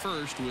runner at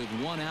first with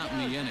 1 out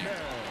in the inning.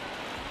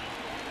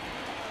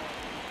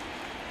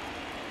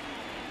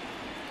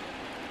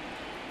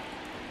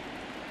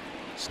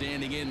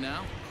 Standing in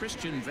now,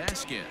 Christian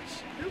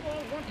Vasquez.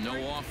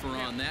 No offer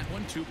on that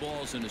one. 2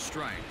 balls and a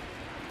strike.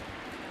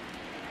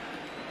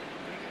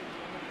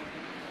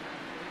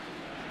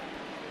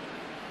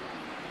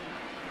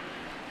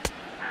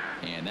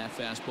 And that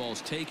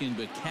fastball's taken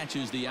but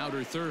catches the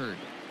outer third.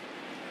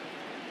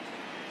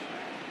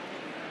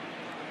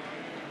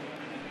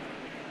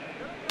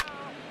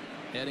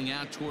 Heading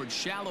out towards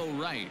shallow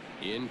right.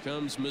 In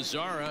comes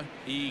Mazzara.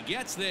 He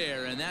gets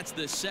there, and that's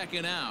the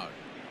 2nd out.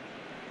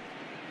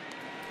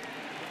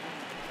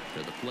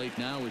 To the plate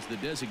now is the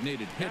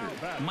designated hitter,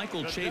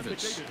 Michael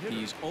Chavis.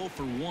 He's 0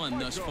 for 1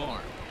 thus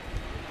far.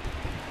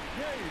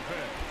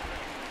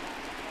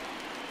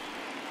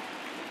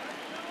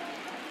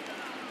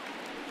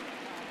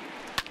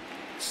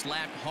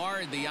 Slapped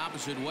hard the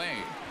opposite way.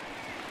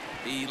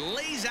 He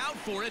lays out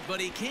for it,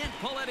 but he can't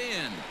pull it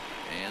in.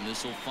 And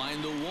this will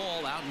find the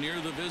wall out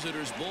near the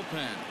visitors'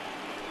 bullpen.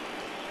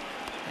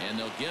 And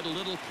they'll get a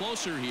little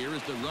closer here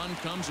as the run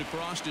comes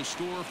across to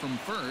score from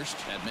first.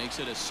 That makes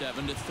it a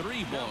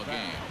 7-3 ball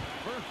game.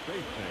 First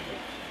baseman,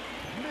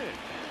 Mitch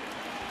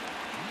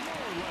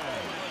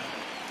Moreland.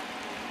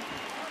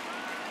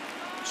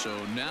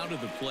 So now to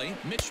the plate,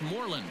 Mitch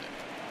Moreland.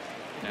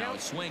 Now a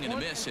swing and a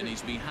miss, and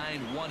he's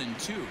behind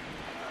 1-2.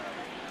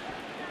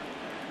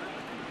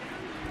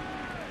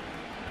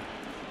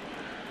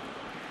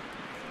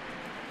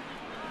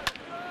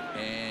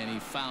 And he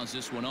fouls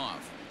this one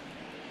off.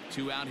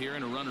 2 out here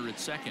and a runner at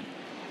second.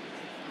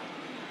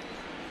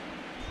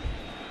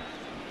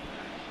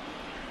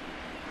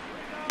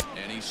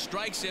 And he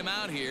strikes him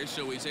out here,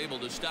 so he's able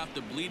to stop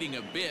the bleeding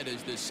a bit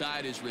as this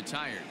side is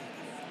retired.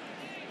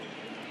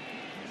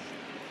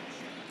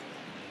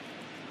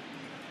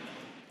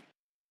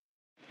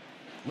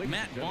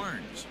 Matt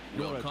Barnes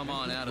will come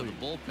on out of the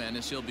bullpen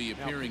as he'll be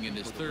appearing in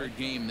his 3rd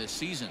game this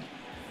season.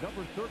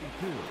 Number 32.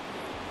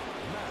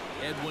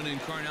 Edwin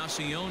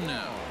Encarnacion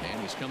now,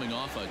 and he's coming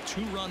off a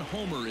 2-run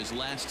homer his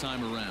last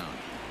time around.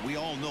 We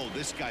all know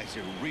this guy's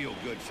a real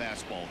good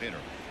fastball hitter.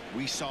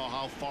 We saw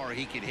how far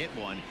he could hit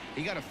one.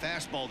 He got a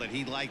fastball that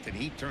he liked, and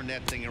he turned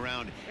that thing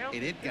around,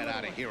 and it got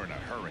out of here in a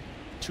hurry.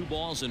 2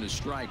 balls and a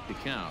strike to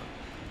count.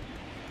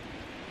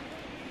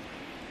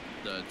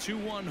 The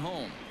 2-1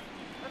 home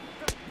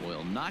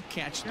will not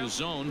catch the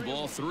zone.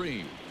 Ball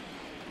 3.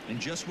 And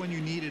just when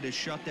you needed a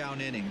shutdown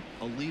inning,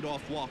 a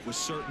leadoff walk was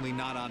certainly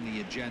not on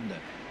the agenda.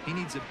 He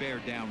needs to bear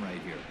down right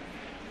here.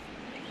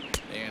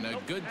 And a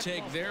good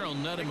take there will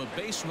net him a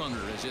base runner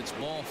as it's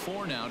ball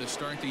 4 now to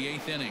start the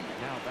 8th inning.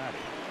 Now batting,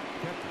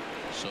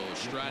 So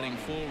striding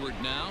forward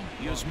now,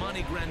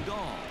 Yasmani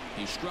Grandal.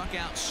 He struck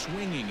out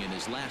swinging in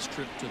his last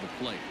trip to the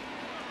plate.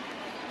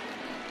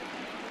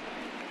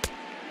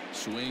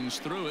 Swings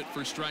through it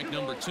for strike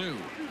number 2.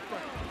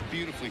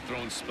 Beautifully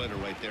thrown splitter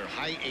right there.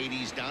 High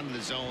 80s down in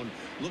the zone.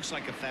 Looks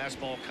like a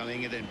fastball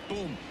coming, and then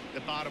boom,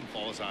 the bottom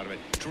falls out of it.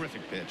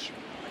 Terrific pitch.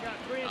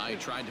 I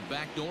tried to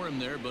backdoor him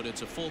there, but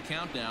it's a full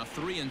count now.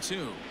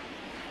 3-2.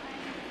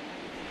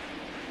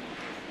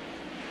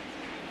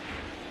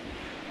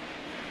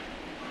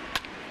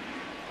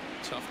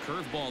 Tough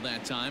curveball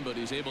that time, but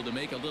he's able to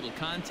make a little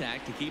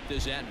contact to keep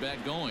this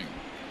at-bat going.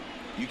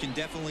 You can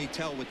definitely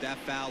tell with that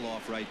foul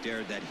off right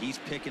there that he's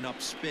picking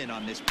up spin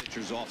on this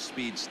pitcher's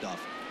off-speed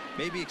stuff.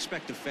 Maybe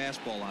expect a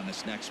fastball on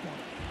this next one.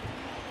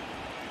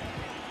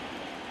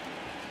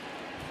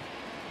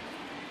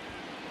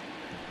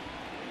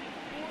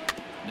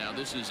 Now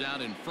this is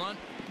out in front.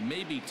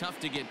 May be tough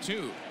to get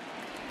to.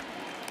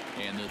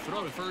 And the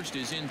throw to first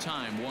is in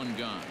time. 1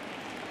 gone.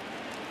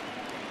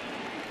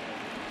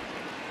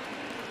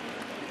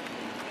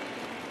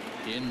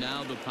 In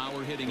now the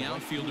power-hitting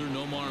outfielder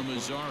Nomar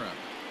Mazara.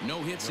 No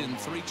hits in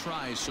 3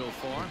 tries so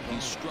far.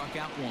 He's struck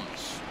out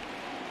once.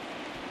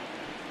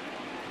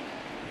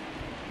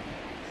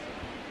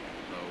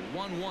 The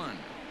 1-1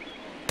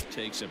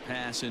 takes a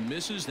pass and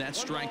misses. That's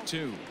strike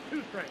 2.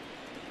 2 strikes.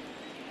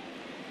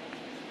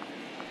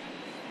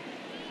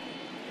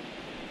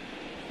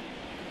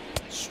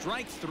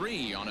 Strike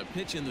 3 on a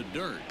pitch in the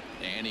dirt,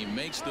 and he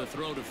makes the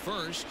throw to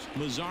first.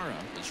 Mazara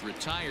is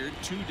retired.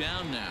 2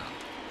 down now.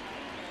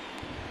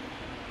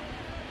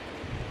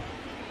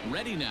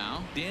 Ready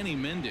now, Danny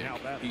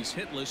Mendick. He's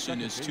hitless in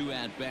his 2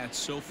 at-bats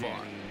so far.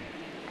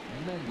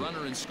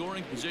 Runner in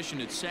scoring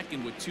position at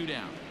second with 2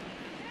 down.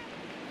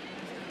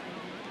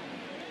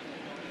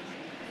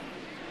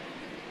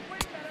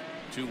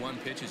 The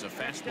 2-1 pitch is a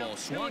fastball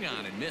swung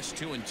on and missed.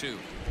 2-2.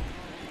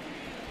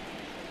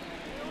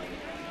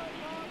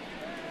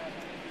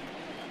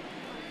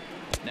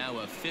 Now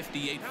a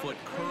 58-foot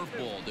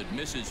curveball that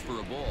misses for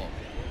a ball.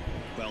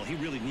 Well, he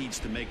really needs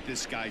to make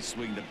this guy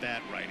swing the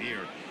bat right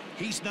here.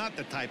 He's not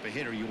the type of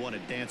hitter you want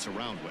to dance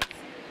around with.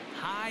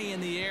 High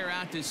in the air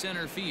out to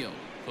center field.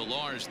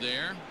 Pilar's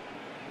there.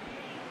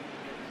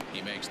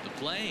 He makes the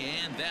play,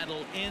 and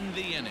that'll end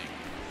the inning.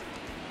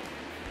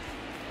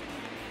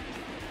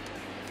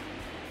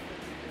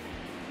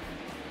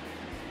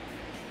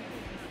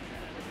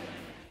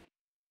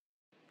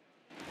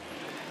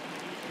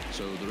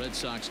 So the Red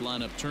Sox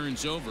lineup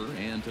turns over,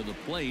 and to the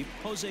plate,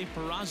 Jose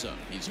Peraza.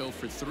 He's 0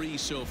 for 3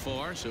 so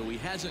far, so he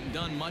hasn't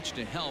done much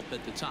to help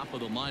at the top of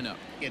the lineup.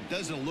 It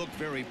doesn't look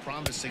very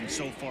promising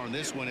so far in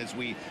this one as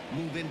we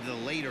move into the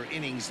later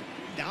innings.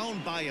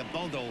 Down by a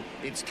bundle,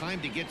 it's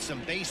time to get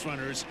some base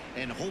runners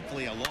and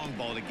hopefully a long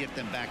ball to get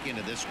them back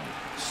into this one.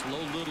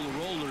 Slow little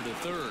roller to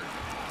third.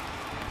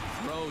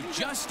 Throw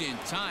just in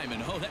time,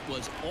 and oh, that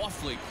was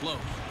awfully close.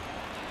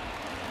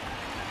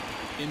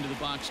 Into the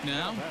box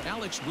now,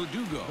 Alex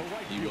Verdugo.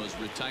 He was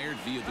retired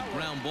via the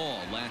ground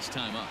ball last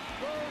time up.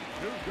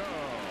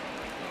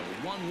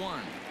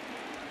 1-1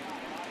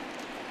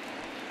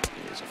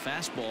 is a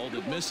fastball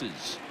that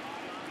misses.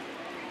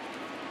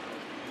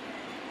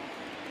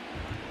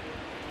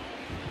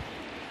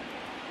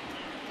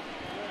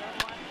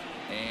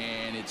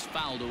 And it's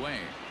fouled away.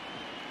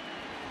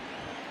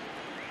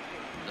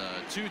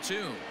 The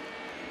 2-2.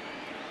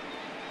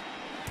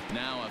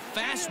 Now a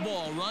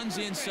fastball runs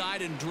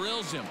inside and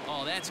drills him.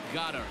 Oh, that's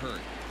gotta hurt.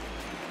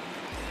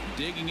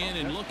 Digging in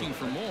and looking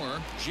for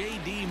more,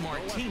 J.D.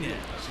 Martinez.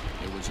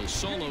 It was a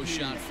solo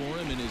shot for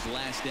him in his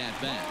last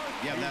at-bat.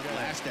 Yeah, that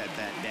last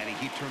at-bat, Daddy,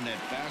 he turned that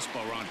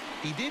fastball around.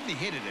 He didn't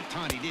hit it a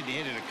ton. He didn't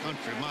hit it a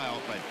country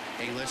mile, but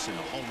hey, listen,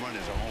 a home run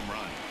is a home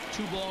run.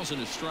 2 balls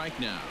and a strike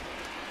now.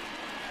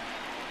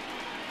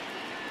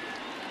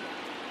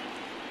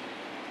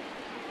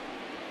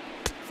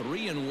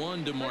 Three and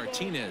 1 to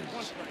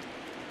Martinez.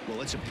 Well,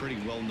 it's a pretty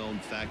well-known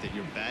fact that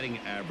your batting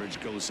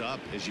average goes up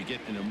as you get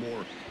into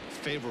more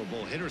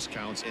favorable hitters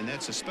counts, and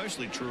that's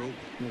especially true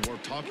when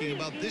we're talking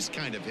about this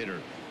kind of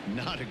hitter.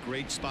 Not a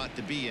great spot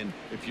to be in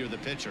if you're the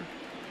pitcher.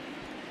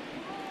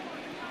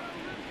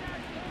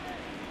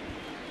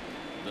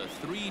 The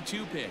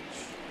 3-2 pitch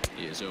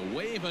is a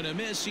wave and a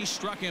miss. He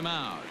struck him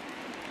out.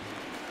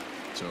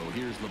 So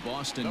here's the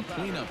Boston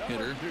cleanup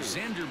hitter,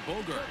 Xander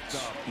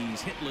Bogaerts.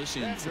 He's hitless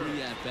in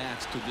 3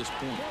 at-bats to this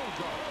point.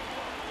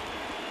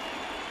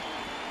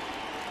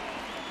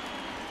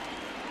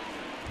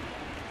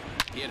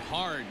 Hit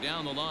hard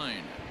down the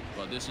line.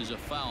 But this is a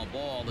foul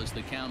ball as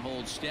the count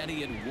holds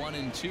steady at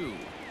 1-2.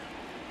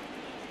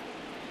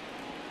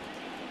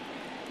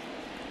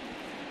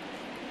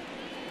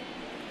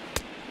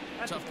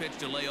 Tough pitch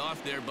to lay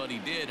off there, but he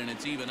did, and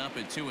it's even up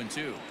at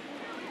 2-2.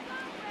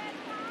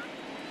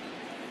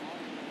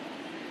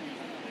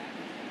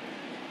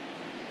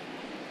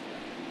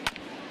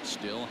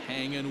 Still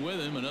hanging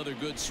with him. Another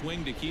good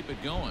swing to keep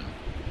it going.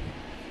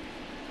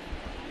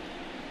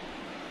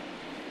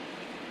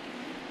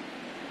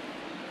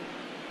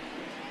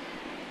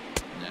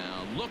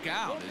 Now look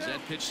out as that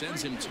pitch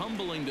sends him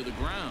tumbling to the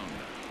ground.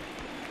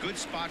 Good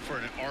spot for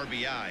an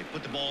RBI.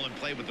 Put the ball in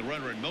play with the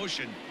runner in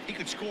motion. He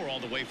could score all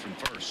the way from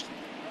first.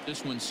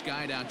 This one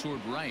skied out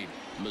toward right.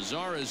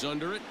 Mazara is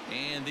under it,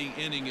 and the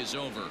inning is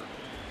over.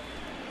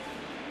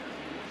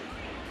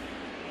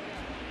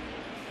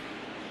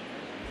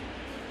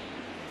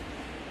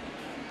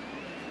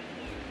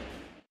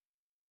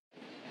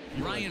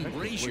 Ryan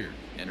Brazier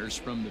enters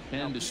from the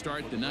pen to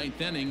start the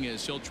 9th inning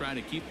as he'll try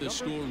to keep the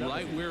score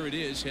right where it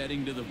is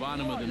heading to the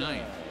bottom of the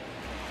 9th.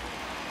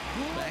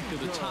 Back to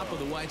the top of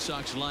the White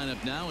Sox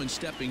lineup now, and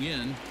stepping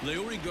in,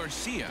 Leury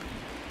Garcia.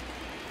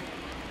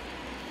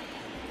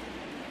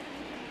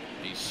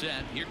 He's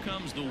set. Here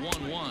comes the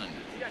 1-1.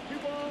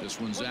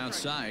 This one's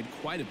outside,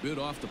 quite a bit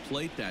off the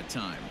plate that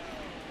time.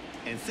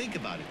 And think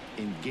about it.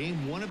 In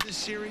game 1 of this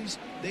series,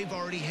 they've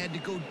already had to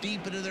go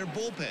deep into their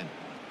bullpen.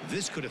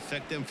 This could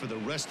affect them for the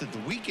rest of the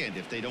weekend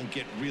if they don't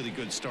get really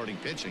good starting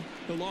pitching.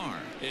 Pilar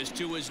is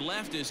to his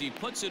left as he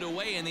puts it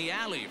away in the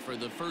alley for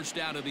the first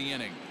out of the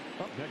inning.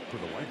 Up next for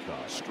the White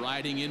Sox.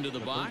 Striding into the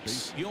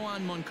box,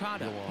 Yoan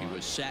Moncada. He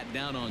was sat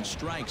down on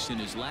strikes in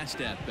his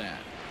last at-bat.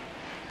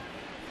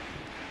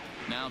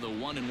 Now the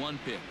 1-1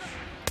 pitch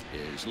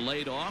is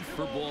laid off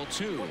for ball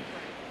 2.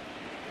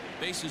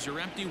 Bases are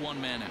empty, 1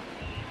 man out.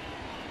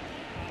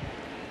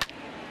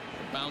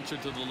 A bouncer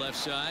to the left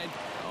side.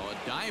 Oh,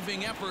 a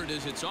diving effort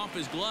as it's off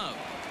his glove.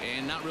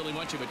 And not really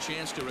much of a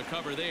chance to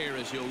recover there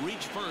as he'll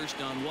reach first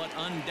on what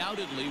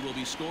undoubtedly will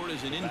be scored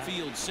as an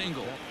infield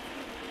single.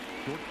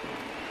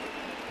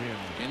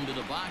 Into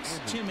the box,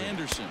 Tim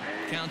Anderson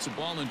counts a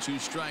ball and 2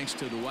 strikes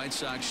to the White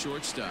Sox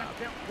shortstop.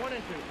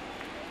 1-2.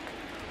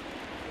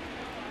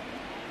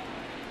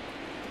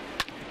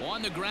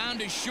 On the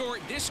ground is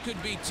short. This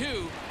could be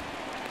 2.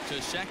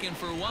 To second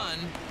for 1.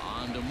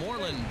 On to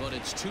Moreland, but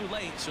it's too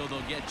late, so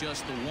they'll get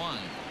just the 1.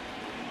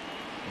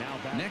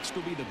 Next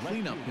will be the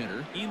cleanup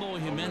hitter, Eloy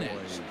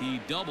Jimenez. He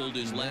doubled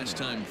his last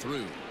time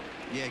through.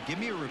 Yeah, give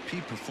me a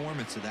repeat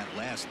performance of that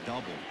last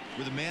double.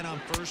 With a man on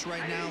first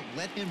right now,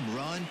 let him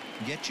run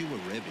and get you a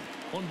ribby.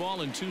 1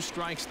 ball and 2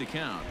 strikes to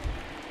count.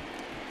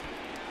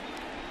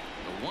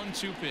 The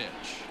 1-2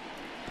 pitch.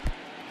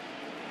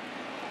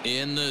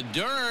 In the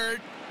dirt.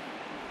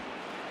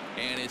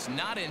 And it's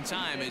not in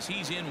time as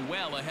he's in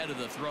well ahead of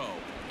the throw.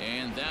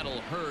 And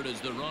that'll hurt as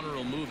the runner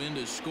will move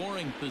into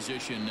scoring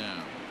position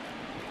now.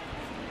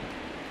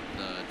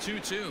 The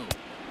 2-2.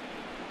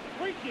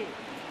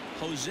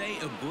 Jose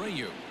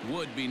Abreu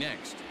would be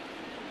next.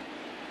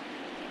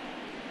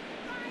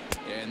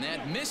 And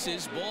that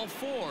misses, ball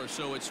 4.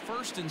 So it's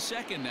first and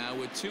second now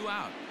with 2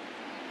 out.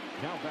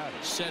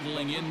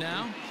 Settling in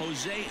now,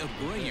 Jose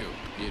Abreu.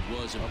 It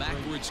was a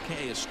backwards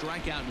K, a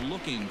strikeout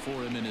looking for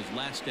him in his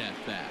last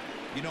at-bat.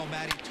 You know,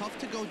 Matty, tough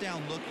to go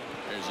down looking.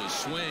 There's a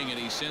swing, and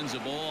he sends a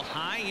ball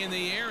high in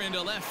the air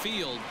into left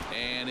field.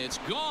 And it's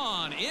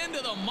gone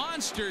into the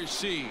monster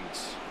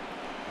seats.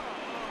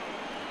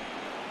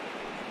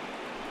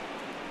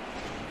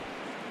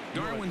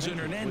 Darwinzon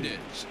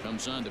Hernandez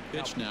comes on to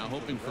pitch now,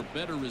 hoping for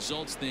better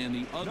results than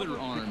the other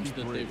arms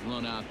that they've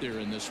run out there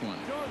in this one.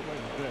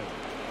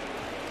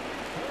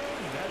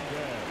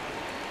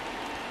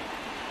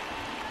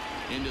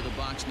 Into the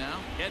box now,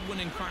 Edwin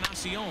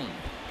Encarnacion.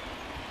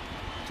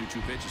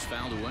 2-2 pitch is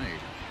fouled away.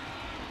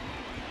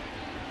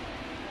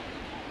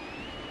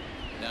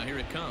 Now here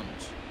it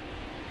comes.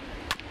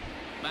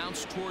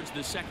 Bounce towards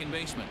the second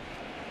baseman.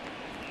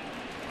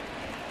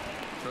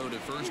 Throw to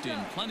first in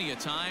plenty of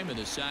time, and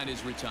the side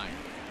is retired.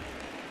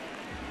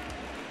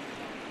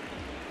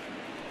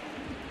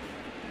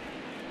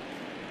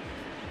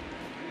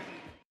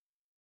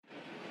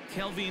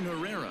 Kelvin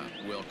Herrera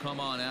will come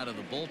on out of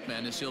the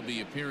bullpen as he'll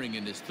be appearing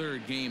in his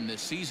 3rd game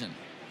this season.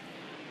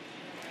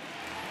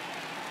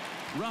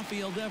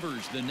 Rafael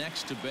Devers the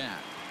next to bat.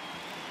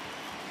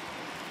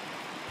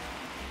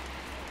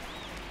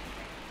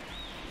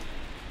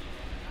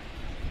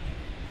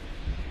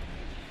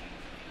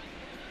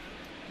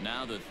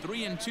 Now the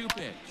 3-2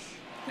 pitch,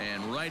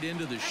 and right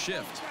into the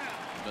shift,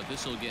 but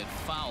this will get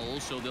foul,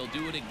 so they'll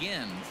do it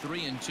again.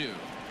 3-2.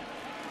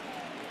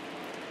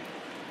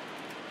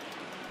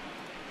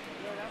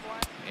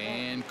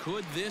 And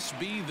could this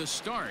be the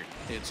start?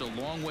 It's a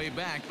long way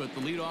back, but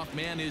the leadoff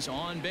man is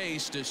on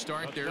base to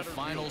start their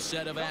final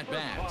set of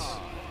at-bats.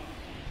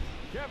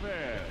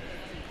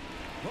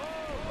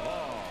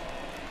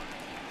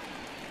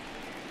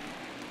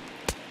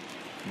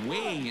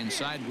 Way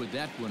inside with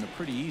that one. A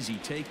pretty easy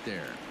take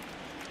there.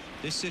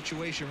 This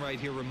situation right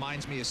here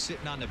reminds me of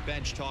sitting on the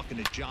bench talking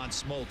to John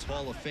Smoltz,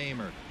 Hall of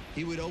Famer.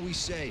 He would always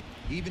say,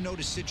 even though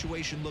the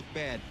situation looked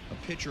bad, a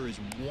pitcher is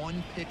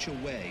one pitch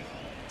away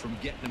from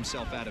getting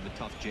himself out of a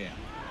tough jam.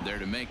 There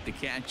to make the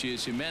catch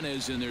is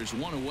Jimenez, and there's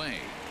one away.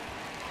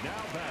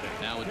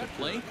 Now at the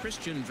plate,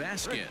 Christian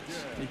Vasquez.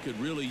 He could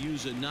really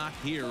use a knock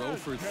here. 0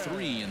 for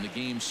 3 in the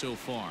game so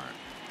far.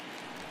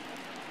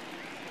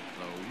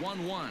 The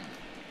 1-1.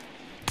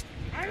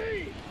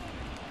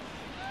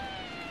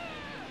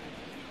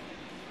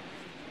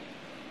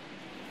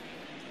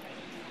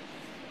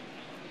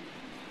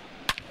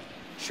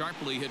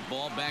 Sharply hit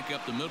ball back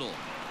up the middle,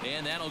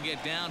 and that'll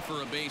get down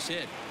for a base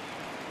hit.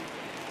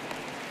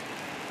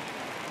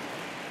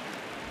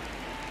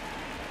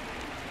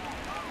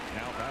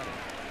 Now batting,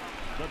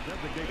 the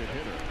designated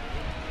hitter,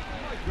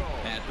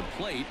 At the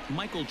plate,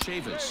 Michael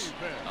Chavis.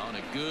 On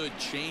a good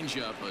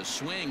changeup, a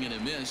swing and a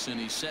miss, and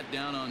he's set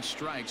down on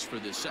strikes for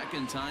the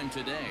second time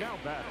today. now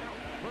batting,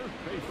 first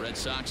base. Red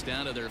Sox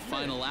down to their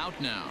final out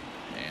now,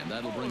 and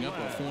that'll bring up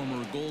a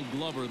former Gold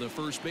Glover, the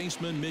first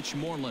baseman, Mitch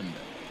Moreland.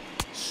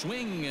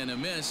 Swing and a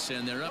miss,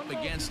 and they're up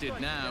against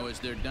it now as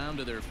they're down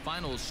to their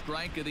final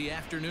strike of the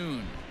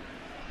afternoon.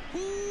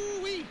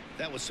 Woo-wee.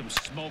 That was some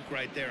smoke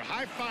right there.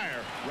 High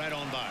fire right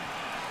on by.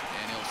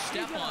 And he'll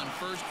step on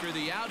first for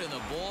the out, and the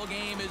ball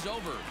game is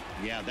over.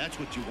 Yeah, that's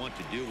what you want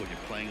to do when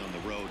you're playing on the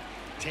road.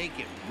 Take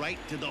it right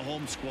to the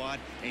home squad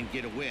and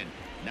get a win.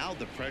 Now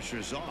the pressure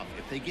is off.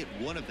 If they get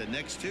one of the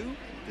next two,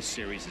 the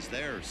series is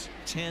theirs.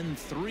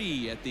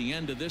 10-3 at the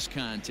end of this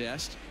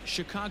contest.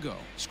 Chicago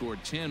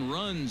scored 10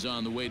 runs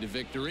on the way to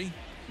victory.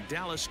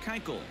 Dallas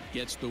Keuchel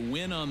gets the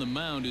win on the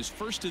mound, his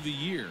first of the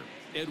year.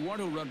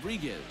 Eduardo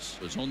Rodriguez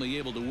was only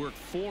able to work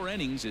 4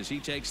 innings as he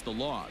takes the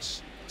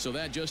loss. So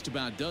that just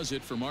about does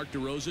it for Mark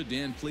DeRosa,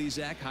 Dan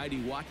Plesac,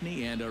 Heidi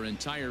Watney, and our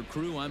entire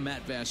crew. I'm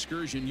Matt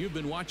Vasgersian. You've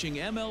been watching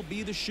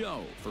MLB The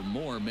Show. For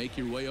more, make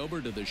your way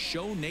over to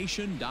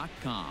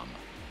theshownation.com.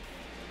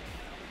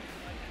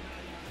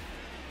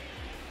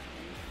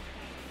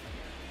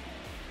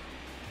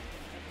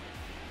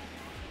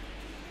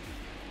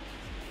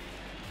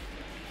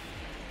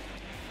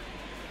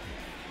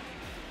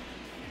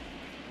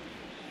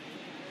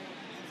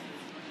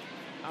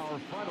 Our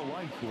final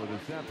line score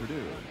this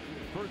afternoon.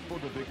 First for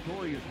the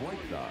victorious White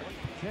Sox,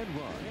 10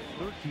 runs,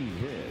 13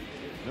 hits,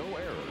 no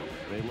errors.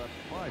 They left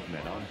 5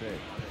 men on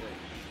base.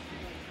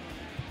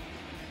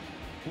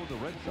 For the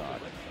Red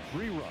Sox,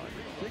 3 runs,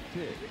 6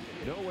 hits,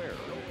 no errors.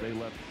 They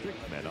left 6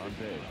 men on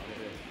base.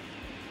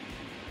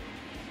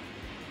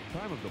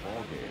 Time of the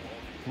ball game,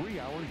 3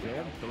 hours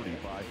and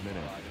 35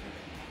 minutes.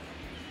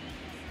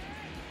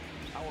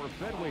 Our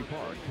Fenway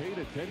Park paid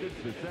attendance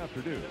this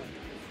afternoon,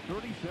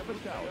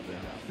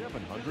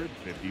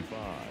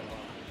 37,755.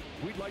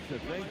 We'd like to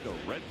thank the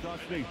Red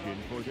Sox Nation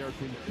for their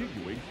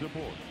continuing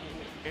support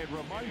and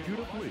remind you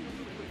to please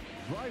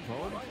drive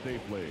home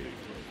safely.